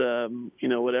just, you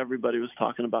know, what everybody was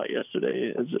talking about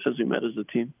yesterday as we met as a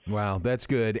team. Wow, that's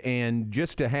good. And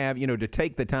just to have, you know, to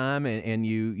take the time and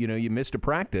you missed a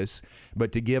practice,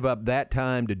 but to give up that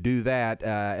time to do that,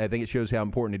 I think it shows how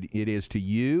important it is to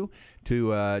you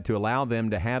to allow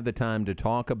them to have the time to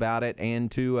talk about it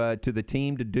and to the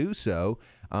team to do so.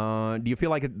 Do you feel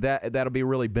like that'll be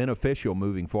really beneficial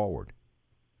moving forward?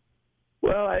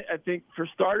 Well, I think for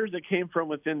starters, it came from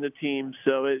within the team.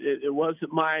 So it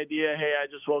wasn't my idea. Hey, I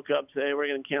just woke up today. We're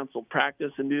going to cancel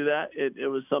practice and do that. It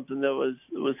was something that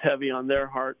was heavy on their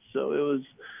hearts. So it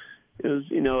was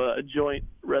you know, a joint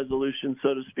resolution,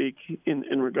 so to speak,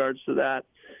 in regards to that.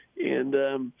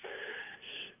 And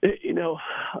you know,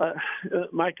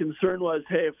 my concern was,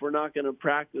 hey, if we're not going to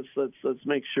practice, let's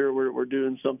make sure we're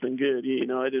doing something good. You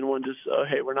know, I didn't want just,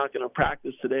 hey, we're not going to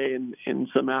practice today, and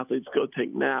some athletes go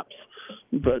take naps.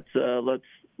 But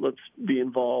let's be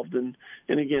involved, and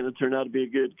again, it turned out to be a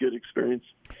good experience.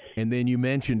 And then you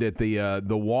mentioned at the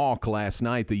walk last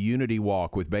night, the Unity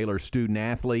Walk with Baylor student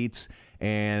athletes,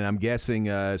 and I'm guessing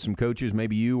some coaches,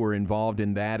 maybe you were involved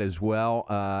in that as well.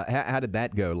 How did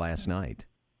that go last night?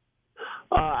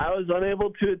 I was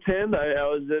unable to attend. I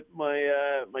was at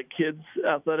my kids'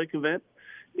 athletic event,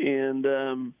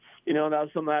 and you know, that was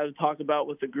something I had to talk about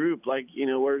with the group. Like, you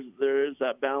know, where there is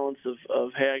that balance of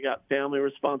hey, I got family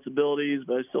responsibilities,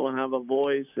 but I still want to have a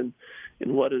voice, and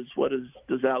what does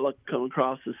that come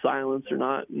across as silence or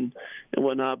not, and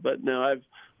whatnot. But no,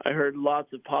 I heard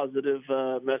lots of positive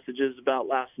messages about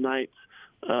last night.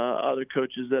 Other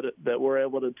coaches that were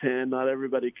able to attend. Not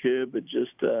everybody could, but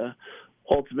just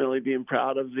ultimately being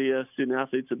proud of the student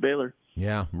athletes at Baylor.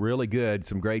 Yeah, really good.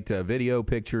 Some great video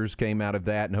pictures came out of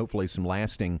that, and hopefully some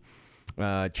lasting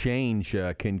change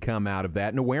can come out of that,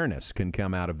 and awareness can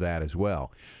come out of that as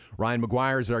well. Ryan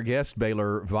McGuire is our guest,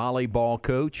 Baylor volleyball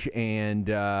coach, and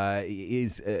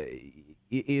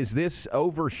is this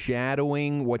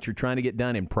overshadowing what you're trying to get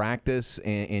done in practice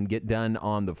and get done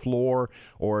on the floor,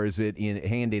 or is it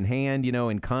hand in hand, you know,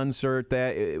 in concert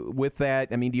with that?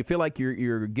 I mean, do you feel like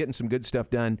you're getting some good stuff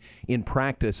done in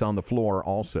practice on the floor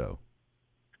also?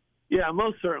 Yeah,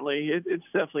 most certainly. It's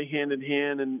definitely hand in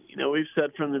hand. And, you know, we've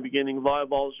said from the beginning,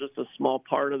 volleyball is just a small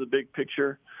part of the big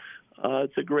picture.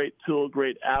 It's a great tool,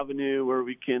 great avenue where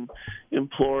we can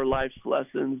implore life's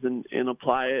lessons and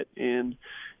apply it. And,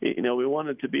 you know, we want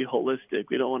it to be holistic.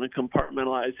 We don't want to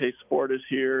compartmentalize, hey, sport is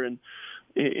here and,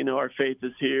 you know, our faith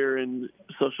is here and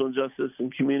social injustice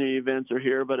and community events are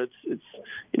here, but it's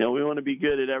you know, we want to be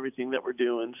good at everything that we're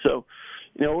doing. So,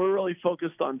 you know, we're really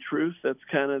focused on truth. That's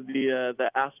kind of the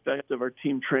aspect of our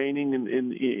team training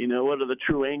and, you know, what do the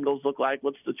true angles look like?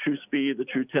 What's the true speed, the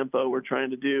true tempo we're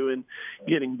trying to do and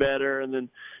getting better? And then,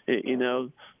 you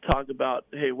know, talk about,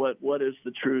 hey, what is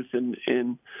the truth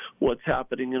in what's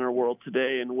happening in our world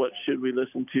today and what should we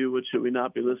listen to, what should we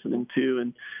not be listening to?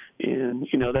 And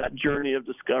you know, that journey of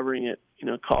discovering it. You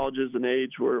know, college is an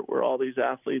age where all these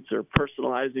athletes are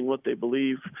personalizing what they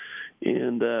believe.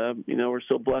 And, you know, we're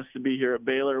so blessed to be here at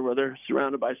Baylor where they're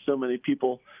surrounded by so many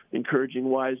people encouraging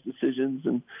wise decisions.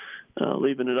 And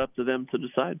leaving it up to them to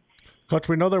decide. Coach,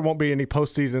 we know there won't be any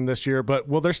postseason this year, but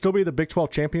will there still be the Big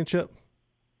 12 championship?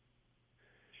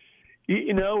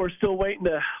 We're still waiting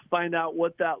to find out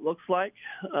what that looks like.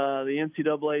 The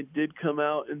NCAA did come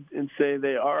out and say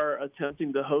they are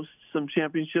attempting to host some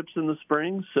championships in the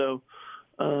spring. So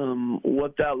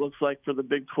what that looks like for the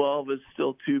Big 12 is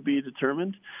still to be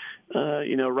determined.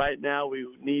 Right now we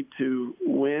need to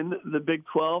win the Big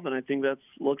 12, and I think that's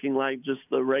looking like just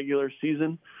the regular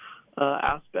season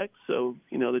aspect. So,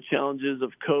 the challenges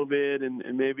of COVID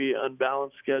and maybe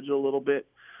unbalanced schedule a little bit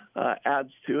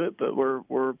adds to it, but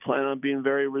we're planning on being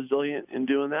very resilient in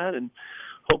doing that, and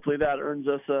hopefully that earns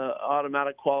us a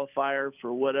automatic qualifier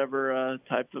for whatever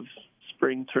type of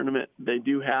spring tournament they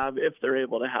do have, if they're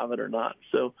able to have it or not.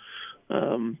 So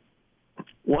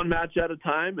one match at a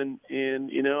time, and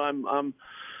I'm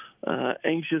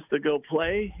anxious to go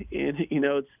play, and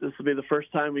this will be the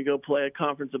first time we go play a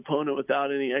conference opponent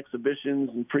without any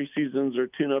exhibitions and preseasons or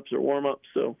tune-ups or warm-ups.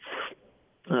 So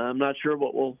I'm not sure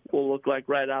what we'll look like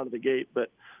right out of the gate,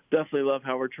 but definitely love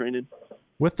how we're training.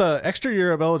 With the extra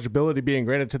year of eligibility being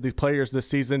granted to these players this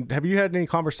season, have you had any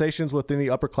conversations with any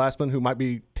upperclassmen who might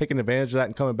be taking advantage of that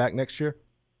and coming back next year?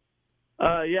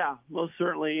 Yeah, most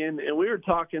certainly. And we were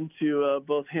talking to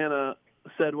both Hannah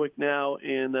Sedgwick now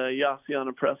and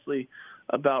Yassiana Presley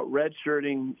about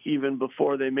redshirting even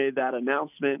before they made that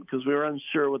announcement, because we were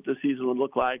unsure what the season would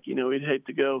look like. We'd hate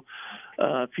to go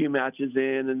a few matches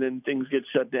in and then things get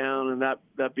shut down and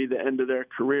that be the end of their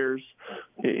careers.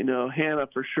 Hannah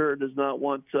for sure does not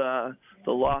want the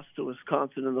loss to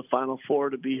Wisconsin in the Final Four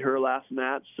to be her last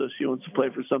match, so she wants to play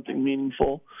for something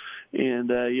meaningful. And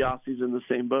Yassi's in the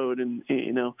same boat, and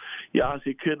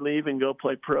Yassi could leave and go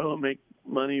play pro and make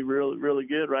money really, really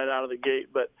good right out of the gate,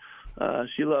 but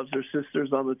she loves her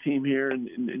sisters on the team here, and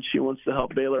she wants to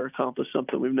help Baylor accomplish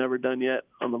something we've never done yet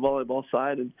on the volleyball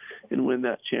side and win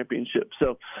that championship.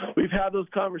 So we've had those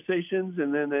conversations,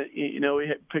 and then we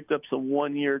had picked up some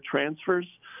one-year transfers,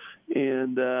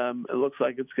 and it looks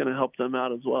like it's going to help them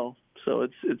out as well. So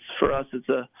it's for us, it's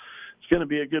going to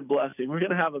be a good blessing. We're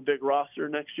going to have a big roster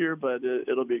next year, but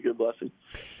it'll be a good blessing.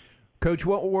 Coach,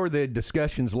 what were the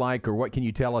discussions like, or what can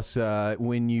you tell us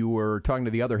when you were talking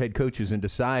to the other head coaches and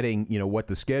deciding, what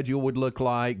the schedule would look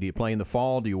like? Do you play in the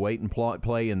fall? Do you wait and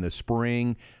play in the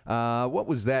spring? What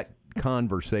was that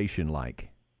conversation like?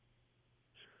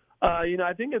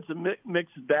 I think it's a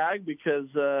mixed bag, because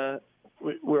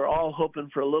we're all hoping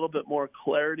for a little bit more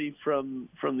clarity from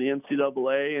the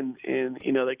NCAA, and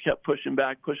they kept pushing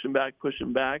back.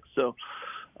 So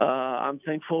I'm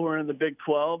thankful we're in the Big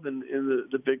 12, and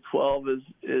the Big 12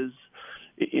 is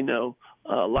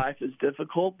life is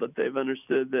difficult, but they've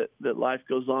understood that life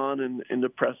goes on and to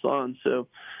press on. So,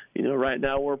 right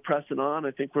now we're pressing on.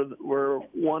 I think we're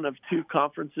one of two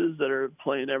conferences that are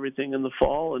playing everything in the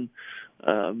fall,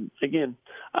 and again,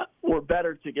 we're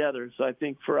better together. So I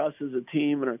think for us as a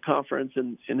team and our conference,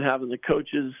 and having the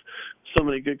coaches, so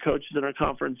many good coaches in our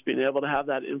conference, being able to have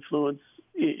that influence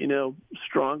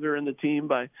stronger in the team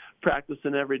by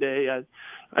practicing every day,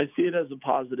 I see it as a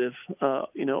positive.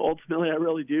 Ultimately, I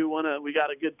really do we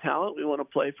got a good talent. We want to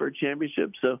play for a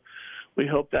championship. So we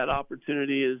hope that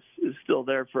opportunity is still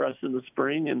there for us in the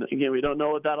spring. And again, we don't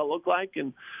know what that'll look like.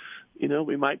 And,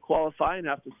 we might qualify and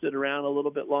have to sit around a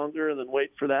little bit longer and then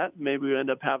wait for that. Maybe we end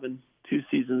up having 2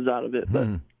 seasons out of it. But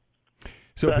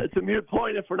So it's a moot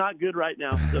point if we're not good right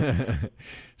now. So,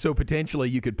 so potentially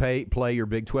you could play your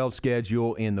Big 12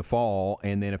 schedule in the fall,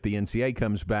 and then if the NCAA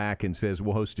comes back and says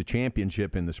we'll host a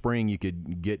championship in the spring, you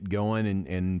could get going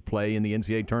and play in the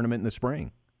NCAA tournament in the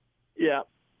spring. Yeah.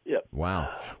 Yep.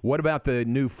 Wow. What about the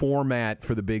new format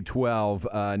for the Big 12?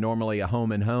 Normally a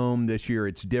home and home. This year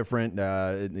it's different.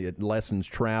 It lessens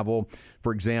travel.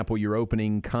 For example, your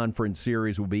opening conference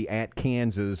series will be at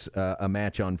Kansas, a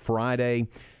match on Friday,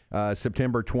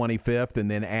 September 25th, and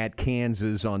then at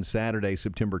Kansas on Saturday,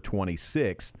 September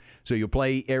 26th. So you'll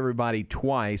play everybody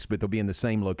twice, but they'll be in the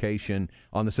same location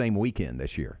on the same weekend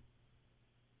this year.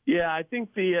 Yeah, I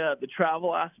think the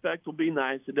travel aspect will be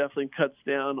nice. It definitely cuts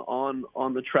down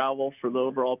on the travel for the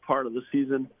overall part of the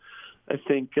season. I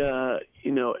think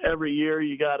every year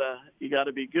you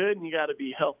gotta be good and you gotta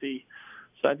be healthy.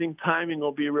 So I think timing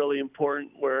will be really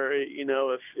important. Where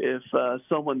if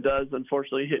someone does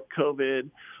unfortunately hit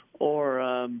COVID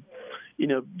or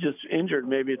just injured,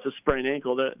 maybe it's a sprained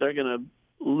ankle, they're going to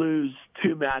lose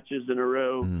 2 matches in a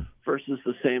row versus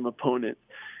the same opponent.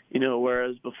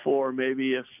 Whereas before,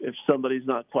 maybe if somebody's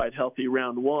not quite healthy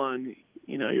round 1,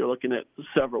 you're looking at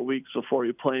several weeks before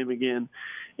you play them again,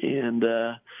 and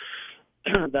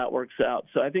that works out.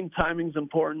 So I think timing's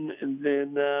important, and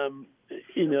then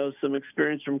some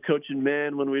experience from coaching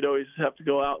men when we'd always have to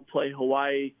go out and play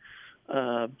Hawaii.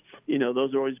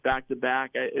 Those are always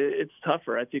back-to-back. It's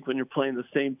tougher, I think, when you're playing the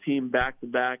same team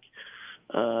back-to-back.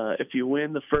 If you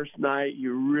win the first night,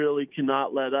 you really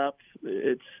cannot let up.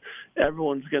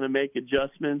 Everyone's going to make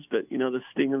adjustments, but, the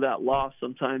sting of that loss,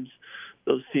 sometimes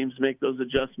those teams make those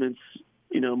adjustments,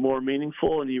 more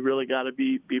meaningful, and you really got to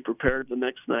be prepared the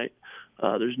next night.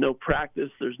 There's no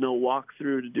practice. There's no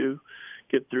walkthrough to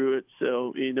get through it.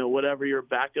 So, whatever your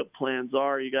backup plans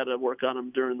are, you got to work on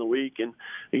them during the week. And,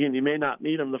 again, you may not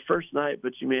need them the first night,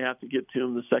 but you may have to get to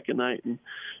them the second night and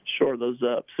shore those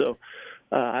up. So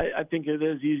I think it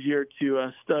is easier to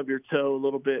stub your toe a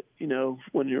little bit,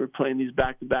 when you're playing these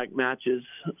back-to-back matches.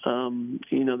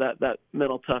 That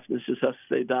mental toughness just has to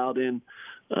stay dialed in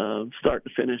start to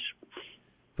finish.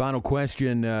 Final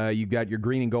question. You got your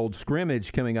green and gold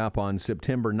scrimmage coming up on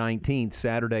September 19th,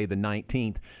 Saturday the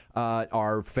 19th.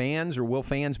 Are fans or will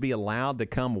fans be allowed to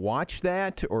come watch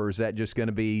that, or is that just going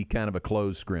to be kind of a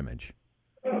closed scrimmage?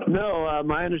 No,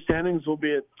 my understanding is we'll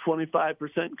be at 25%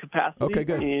 capacity. Okay,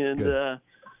 good. And, good.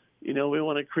 We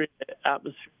want to create an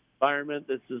atmosphere environment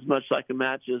that's as much like a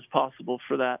match as possible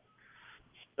for that.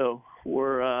 So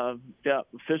we're,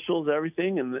 officials,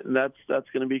 everything, and that's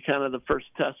going to be kind of the first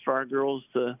test for our girls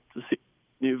to see what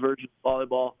the new version of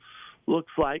volleyball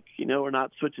looks like. We're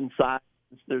not switching sides.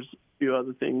 There's a few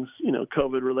other things,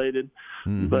 COVID related.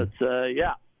 Mm-hmm. But,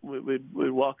 we'd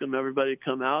welcome everybody to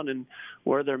come out and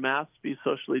wear their masks, be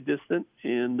socially distant,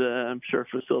 and I'm sure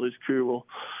facilities crew will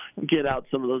get out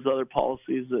some of those other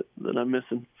policies that I'm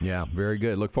missing. Yeah, very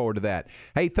good. Look forward to that.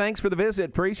 Hey, thanks for the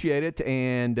visit. Appreciate it,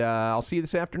 and I'll see you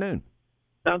this afternoon.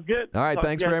 Sounds good. All right,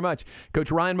 thanks very much.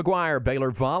 Coach Ryan McGuire,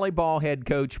 Baylor volleyball head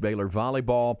coach. Baylor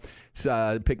volleyball,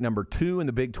 pick number 2 in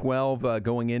the Big 12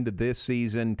 going into this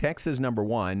season. Texas number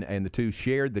 1, and the two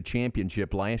shared the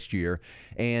championship last year.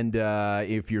 And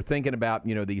if you're thinking about,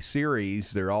 these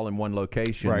series, they're all in one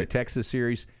location. Right. The Texas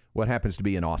series, what happens to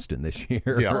be in Austin this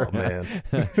year? Yeah, oh, man.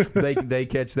 they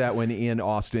catch that one in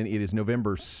Austin. It is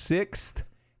November 6th.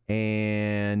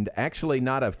 And actually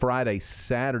not a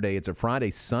Friday-Saturday. It's a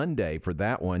Friday-Sunday for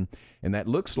that one. And that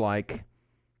looks like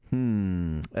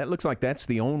that's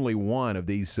the only one of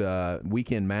these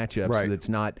weekend matchups that's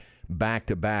not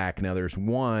back-to-back. Now, there's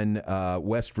one,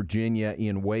 West Virginia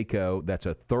in Waco. That's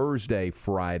a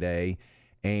Thursday-Friday.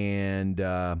 And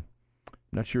I'm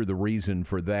not sure the reason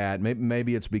for that.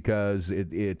 Maybe it's because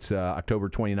it's October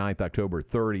 29th, October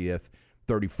 30th.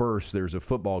 31st, there's a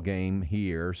football game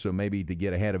here, so maybe to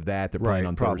get ahead of that, they're playing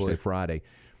on Thursday, Friday.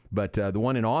 But the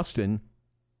one in Austin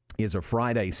is a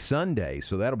Friday, Sunday,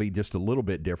 so that'll be just a little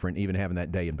bit different, even having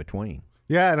that day in between.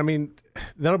 Yeah, and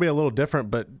that'll be a little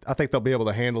different, but I think they'll be able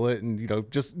to handle it. And,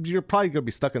 you're probably going to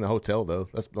be stuck in the hotel, though.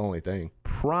 That's the only thing.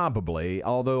 Probably,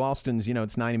 although Austin's,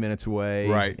 it's 90 minutes away.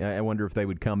 Right. I wonder if they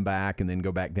would come back and then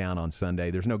go back down on Sunday.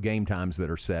 There's no game times that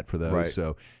are set for those,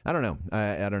 so I don't know.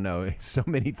 I don't know. So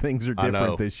many things are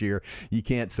different this year. You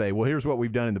can't say, well, here's what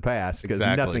we've done in the past, because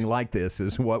nothing like this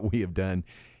is what we have done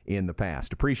in the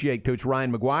past. Appreciate Coach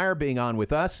Ryan McGuire being on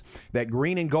with us. That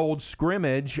green and gold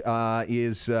scrimmage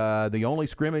is the only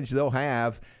scrimmage they'll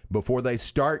have before they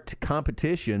start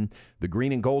competition. The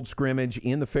green and gold scrimmage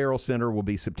in the Farrell Center will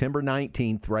be September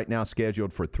 19th, right now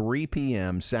scheduled for 3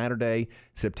 p.m. Saturday,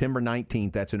 September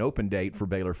 19th. That's an open date for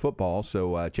Baylor football,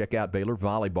 so check out Baylor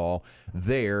volleyball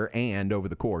there and over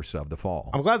the course of the fall.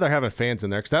 I'm glad they're having fans in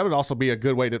there, because that would also be a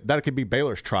good way that could be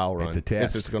Baylor's trial run. It's a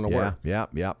test. It's going to work. Yeah.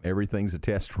 Everything's a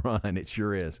test run. It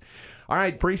sure is. All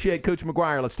right, appreciate Coach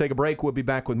McGuire. Let's take a break. We'll be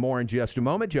back with more in just a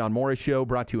moment. John Morris Show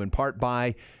brought to you in part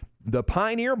by the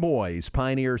Pioneer Boys,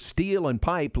 Pioneer Steel and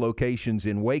Pipe, locations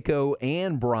in Waco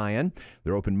and Bryan.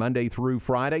 They're open Monday through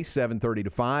Friday, 7:30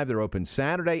 to 5. They're open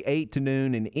Saturday, 8 to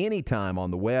noon, and anytime on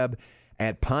the web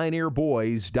at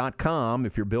pioneerboys.com.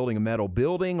 If you're building a metal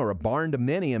building or a barn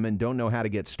dominium and don't know how to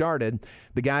get started,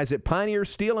 the guys at Pioneer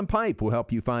Steel and Pipe will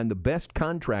help you find the best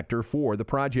contractor for the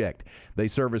project. They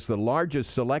service the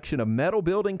largest selection of metal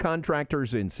building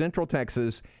contractors in Central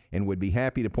Texas and would be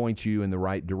happy to point you in the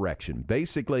right direction.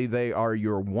 Basically, they are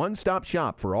your one-stop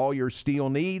shop for all your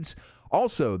steel needs.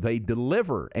 Also, they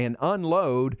deliver and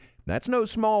unload. That's no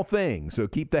small thing, so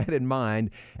keep that in mind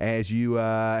as you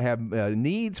have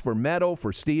needs for metal,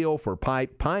 for steel, for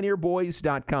pipe.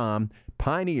 PioneerBoys.com,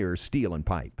 Pioneer Steel and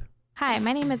Pipe. Hi,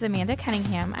 my name is Amanda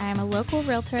Cunningham. I am a local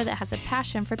realtor that has a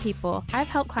passion for people. I've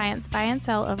helped clients buy and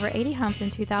sell over 80 homes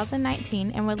in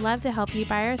 2019 and would love to help you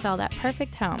buy or sell that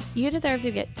perfect home. You deserve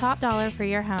to get top dollar for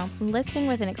your home. Listing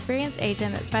with an experienced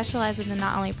agent that specializes in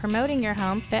not only promoting your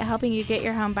home, but helping you get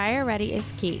your home buyer ready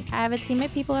is key. I have a team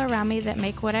of people around me that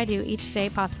make what I do each day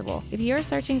possible. If you are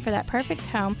searching for that perfect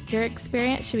home, your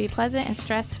experience should be pleasant and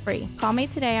stress-free. Call me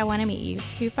today. I want to meet you.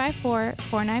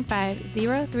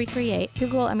 254-495-0338.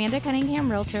 Google Amanda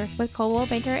Cunningham Realtor with Coldwell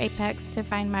Banker Apex to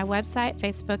find my website,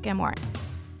 Facebook, and more.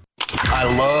 I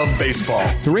love baseball.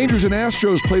 The Rangers and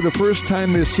Astros play the first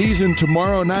time this season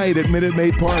tomorrow night at Minute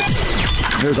Maid Park.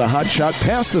 There's a hot shot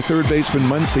past the third baseman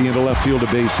Muncy into left field, a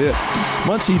base hit.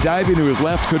 Muncy diving to his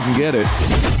left, couldn't get it.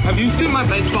 Have you seen my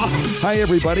baseball? Hi,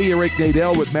 everybody. Eric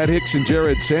Nadel with Matt Hicks and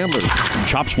Jared Sandler.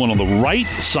 Chops one on the right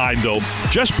side, though.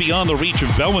 Just beyond the reach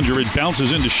of Bellinger, it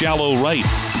bounces into shallow right.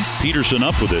 Peterson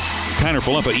up with it.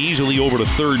 Kiner-Falefa easily over to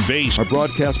third base. Our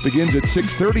broadcast begins at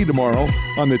 6:30 tomorrow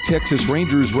on the Texas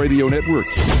Rangers Radio Network.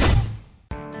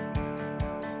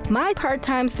 My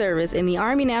part-time service in the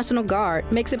Army National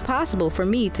Guard makes it possible for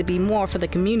me to be more for the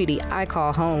community I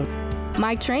call home.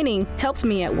 My training helps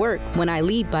me at work when I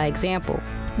lead by example.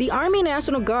 The Army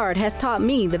National Guard has taught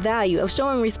me the value of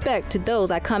showing respect to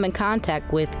those I come in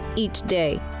contact with each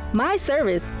day. My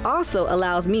service also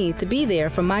allows me to be there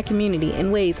for my community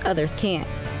in ways others can't.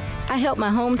 I help my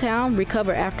hometown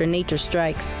recover after nature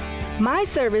strikes. My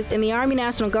service in the Army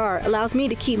National Guard allows me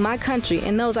to keep my country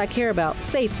and those I care about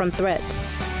safe from threats.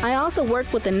 I also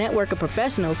work with a network of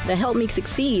professionals that help me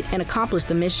succeed and accomplish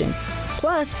the mission.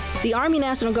 Plus, the Army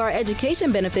National Guard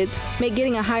education benefits make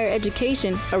getting a higher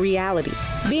education a reality.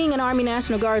 Being an Army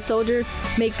National Guard soldier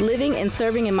makes living and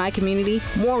serving in my community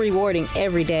more rewarding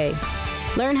every day.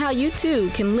 Learn how you too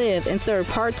can live and serve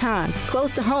part-time,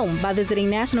 close to home by visiting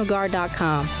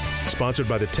NationalGuard.com. Sponsored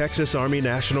by the Texas Army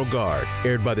National Guard.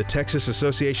 Aired by the Texas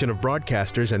Association of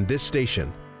Broadcasters and this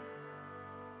station.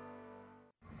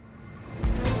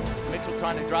 Mitchell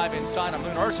trying to drive inside on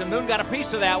Moon Urson. Moon got a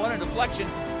piece of that one, a deflection.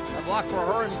 A block for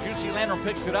her, and Juicy Lantern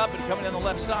picks it up and coming in the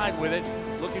left side with it.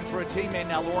 Looking for a teammate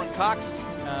now, Lauren Cox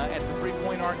at the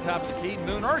three-point arc top of the key.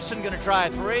 Moon Urson going to try a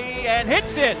three and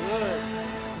hits it.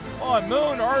 Boy,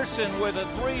 Moon Urson with a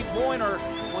three-pointer.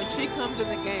 When she comes in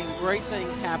the game, great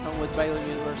things happen with Baylor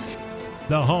University.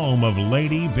 The home of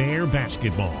Lady Bear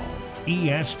basketball,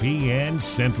 ESPN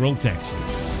Central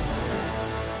Texas.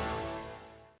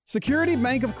 Security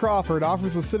Bank of Crawford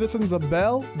offers the citizens of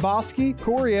Bell, Bosque,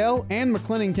 Coryell, and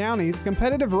McLennan counties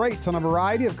competitive rates on a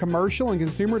variety of commercial and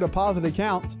consumer deposit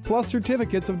accounts, plus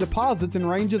certificates of deposits in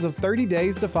ranges of 30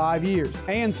 days to 5 years.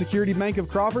 And Security Bank of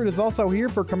Crawford is also here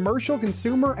for commercial,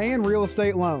 consumer, and real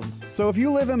estate loans. So if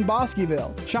you live in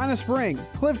Bosqueville, China Spring,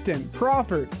 Clifton,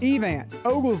 Crawford, Evant,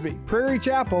 Oglesby, Prairie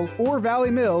Chapel, or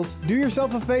Valley Mills, do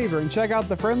yourself a favor and check out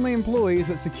the friendly employees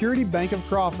at Security Bank of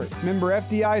Crawford. Member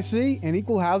FDIC and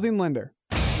equal housing lender.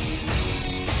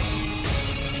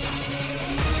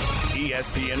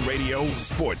 ESPN Radio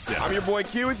Sports Center. I'm your boy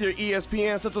Q with your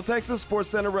ESPN Central Texas Sports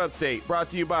Center update. Brought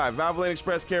to you by Valvoline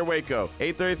Express Care Waco.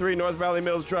 833 North Valley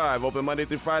Mills Drive. Open Monday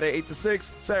through Friday 8 to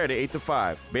 6, Saturday 8 to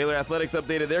 5. Baylor Athletics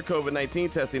updated their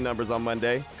COVID-19 testing numbers on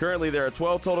Monday. Currently, there are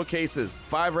 12 total cases.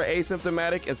 5 are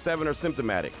asymptomatic and 7 are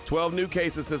symptomatic. 12 new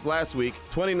cases since last week,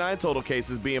 29 total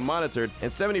cases being monitored, and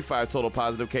 75 total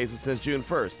positive cases since June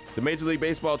 1st. The Major League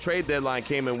Baseball trade deadline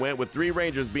came and went with 3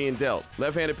 Rangers being dealt.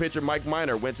 Left-handed pitcher Mike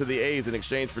Minor went to the A's in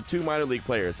exchange for 2 minor league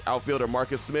players, outfielder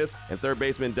Marcus Smith and third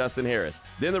baseman Dustin Harris.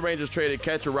 Then the Rangers traded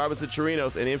catcher Robinson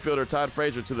Chirinos and infielder Todd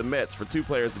Frazier to the Mets for 2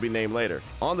 players to be named later.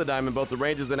 On the diamond, both the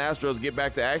Rangers and Astros get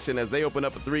back to action as they open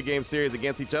up a 3-game series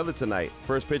against each other tonight.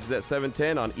 First pitch is at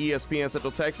 7:10 on ESPN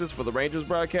Central Texas for the Rangers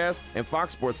broadcast and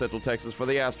Fox Sports Central Texas for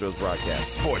the Astros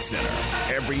broadcast. Sports Center,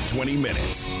 every 20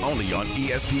 minutes, only on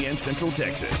ESPN Central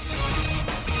Texas.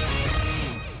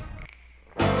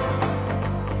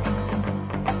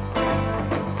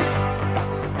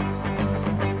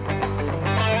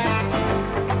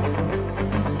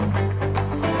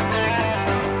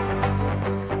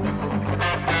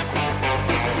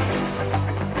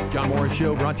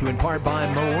 Show brought to you in part by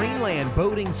Marineland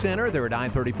Boating Center. They're at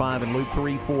I-35 and Loop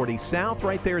 340 South,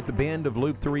 right there at the bend of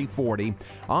Loop 340.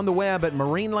 On the web at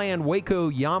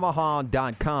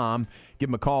marinelandwacoyamaha.com. Give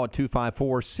them a call at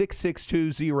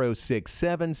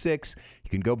 254-662-0676. You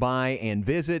You can go by and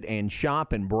visit and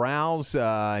shop and browse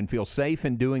and feel safe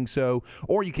in doing so,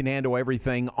 or you can handle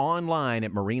everything online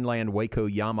at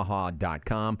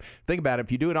marinelandwacoyamaha.com. Think about it.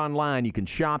 If you do it online, you can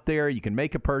shop there, you can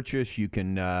make a purchase, you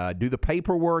can do the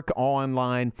paperwork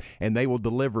online, and they will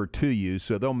deliver to you.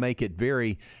 So they'll make it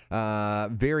very,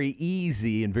 very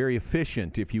easy and very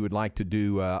efficient if you would like to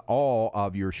do all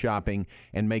of your shopping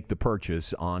and make the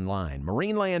purchase online.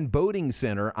 Marineland Boating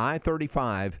Center,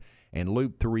 I-35 and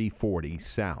Loop 340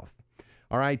 South.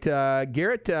 All right,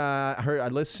 Garrett, I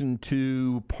listened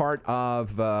to part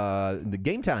of the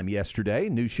Game Time yesterday,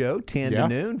 new show, 10 to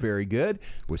noon, very good,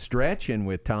 with Stretch and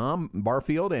with Tom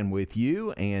Barfield and with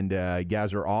you, and you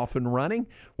guys are off and running.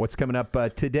 What's coming up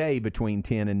today between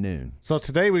 10 and noon? So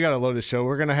today we got a loaded show.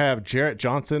 We're going to have Jarrett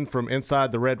Johnson from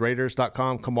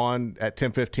InsideTheRedRaiders.com come on at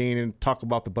 10:15 and talk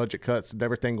about the budget cuts and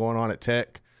everything going on at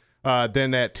Tech.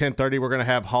 Then at 10:30, we're going to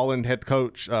have Holland head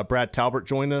coach Brad Talbert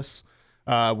join us.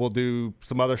 We'll do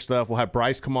some other stuff. We'll have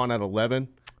Bryce come on at 11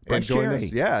 and join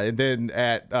us. Yeah, and then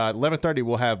at 11:30,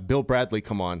 we'll have Bill Bradley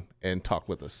come on and talk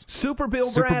with us. Super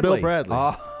Bill Bradley.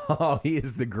 Oh, he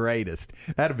is the greatest.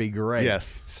 That'd be great.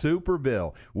 Yes. Super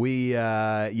Bill.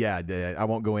 I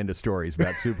won't go into stories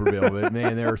about Super Bill, but,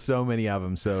 man, there are so many of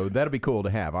them, so that'll be cool to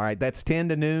have. All right, that's 10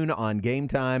 to noon on Game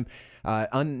Time.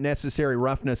 Unnecessary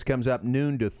Roughness comes up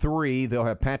noon to 3. They'll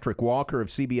have Patrick Walker of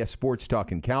CBS Sports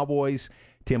talking Cowboys,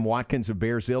 Tim Watkins of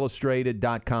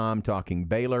BearsIllustrated.com talking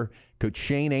Baylor, Coach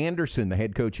Shane Anderson, the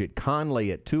head coach at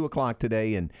Conley, at 2 o'clock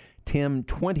today, and Tim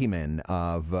Twentyman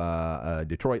of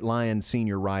Detroit Lions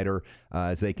senior writer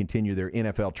as they continue their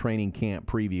NFL training camp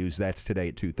previews. That's today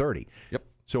at 2:30. Yep.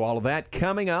 So all of that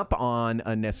coming up on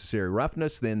Unnecessary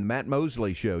Roughness. Then Matt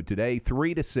Mosley Show today,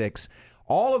 3 to 6.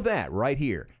 All of that right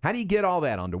here. How do you get all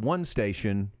that onto one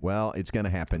station? Well, it's going to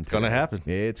happen today. It's going to happen.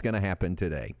 It's going to happen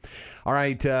today. All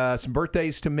right, some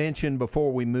birthdays to mention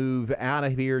before we move out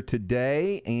of here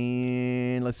today.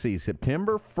 And let's see,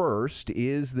 September 1st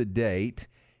is the date.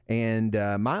 And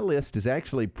my list is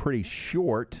actually pretty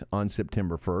short on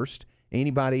September 1st.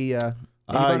 Anybody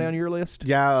on your list?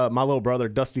 Yeah, my little brother,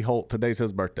 Dusty Holt, today's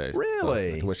his birthday.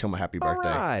 Really? So I wish him a happy birthday.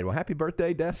 All right. Well, happy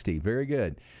birthday, Dusty. Very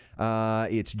good.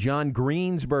 It's John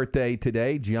Green's birthday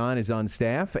today. John is on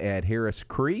staff at Harris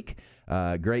Creek.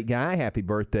 Great guy. Happy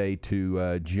birthday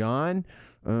to John.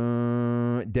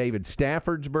 David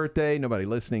Stafford's birthday. Nobody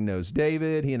listening knows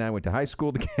David. He and I went to high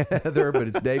school together, but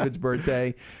it's David's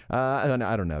birthday. I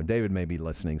don't know. David may be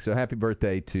listening. So happy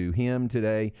birthday to him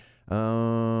today.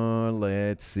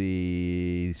 Let's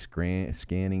see.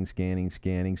 Scanning.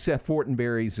 Seth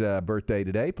Fortenberry's birthday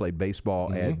today. Played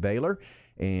baseball at Baylor.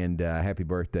 And happy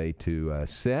birthday to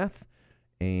Seth.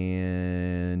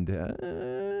 And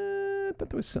I thought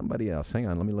there was somebody else. Hang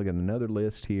on. Let me look at another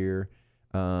list here.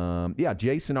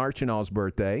 Jason Archinall's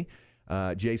birthday.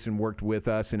 Jason worked with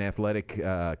us in athletic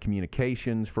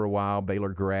communications for a while, Baylor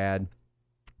grad.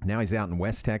 Now he's out in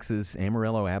West Texas,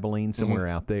 Amarillo, Abilene, somewhere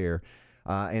out there.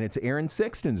 And it's Aaron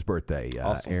Sexton's birthday.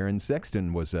 Awesome. Aaron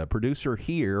Sexton was a producer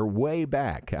here way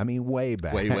back. I mean, way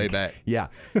back. Way back. Yeah.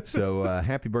 So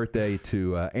happy birthday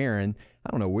to Aaron. I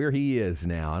don't know where he is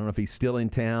now. I don't know if he's still in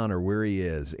town or where he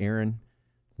is. Aaron,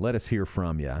 let us hear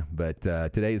from you. But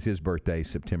today is his birthday,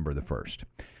 September the 1st.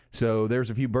 So there's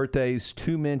a few birthdays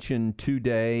to mention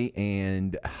today,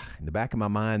 and in the back of my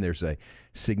mind, there's a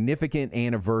significant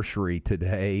anniversary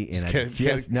today, and I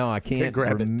can't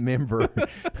remember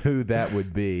who that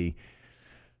would be.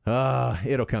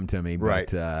 It'll come to me,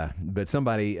 but right. But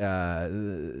somebody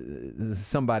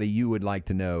you would like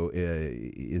to know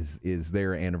is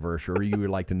their anniversary, or you would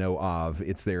like to know of.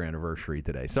 It's their anniversary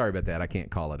today. Sorry about that. I can't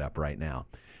call it up right now.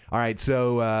 All right,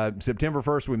 so September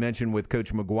 1st, we mentioned with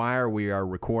Coach McGuire, we are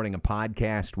recording a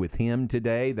podcast with him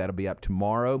today. That'll be up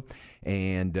tomorrow,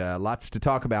 and lots to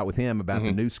talk about with him about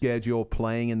the new schedule,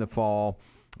 playing in the fall.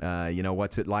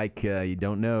 What's it like? You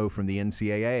don't know from the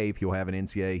NCAA if you'll have an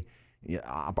NCAA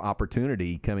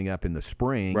opportunity coming up in the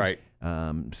spring. Right.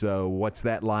 So what's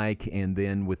that like? And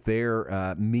then with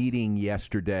their meeting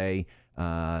yesterday,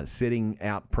 sitting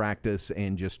out practice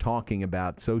and just talking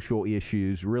about social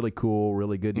issues, really cool,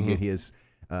 really good to get his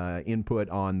input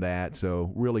on that.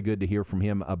 So really good to hear from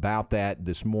him about that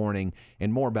this morning,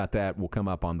 and more about that will come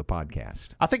up on the podcast.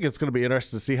 I think it's going to be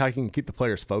interesting to see how he can keep the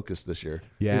players focused this year.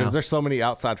 Yeah. Because there's so many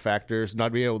outside factors,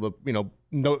 not being able to, you don't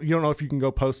know if you can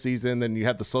go postseason, then you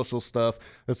have the social stuff.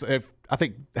 I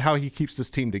think how he keeps this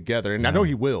team together, and I know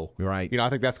he will. Right. I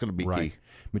think that's going to be key.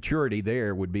 Maturity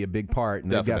there would be a big part,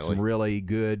 and they've got some really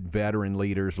good veteran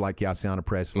leaders like Yasiana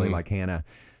Presley, like Hannah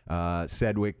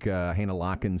Sedgwick, Hannah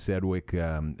Locken Sedgwick,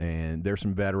 and there's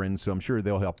some veterans, so I'm sure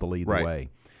they'll help to lead the way.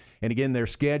 And again, their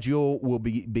schedule will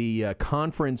be a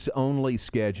conference-only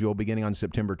schedule beginning on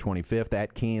September 25th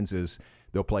at Kansas.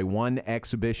 They'll play one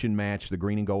exhibition match, the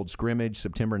Green and Gold scrimmage,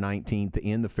 September 19th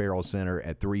in the Farrell Center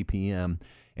at 3 p.m.,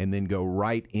 and then go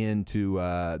right into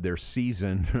their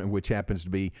season, which happens to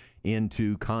be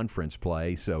into conference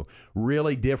play. So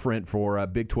really different for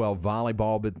Big 12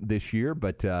 volleyball this year,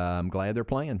 but I'm glad they're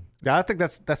playing. Yeah, I think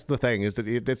that's the thing, is that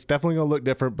it's definitely going to look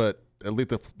different, but at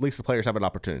least the players have an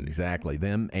opportunity. Exactly.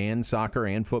 Them and soccer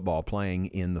and football playing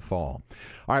in the fall.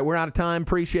 All right, we're out of time.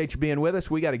 Appreciate you being with us.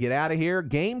 We got to get out of here.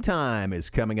 Game time is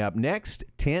coming up next,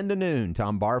 10 to noon.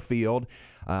 Tom Barfield,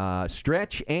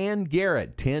 Stretch, and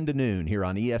Garrett, 10 to noon here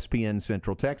on ESPN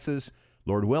Central Texas.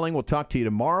 Lord willing, we'll talk to you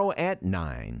tomorrow at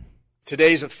 9.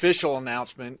 Today's official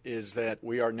announcement is that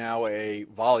we are now a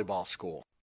volleyball school.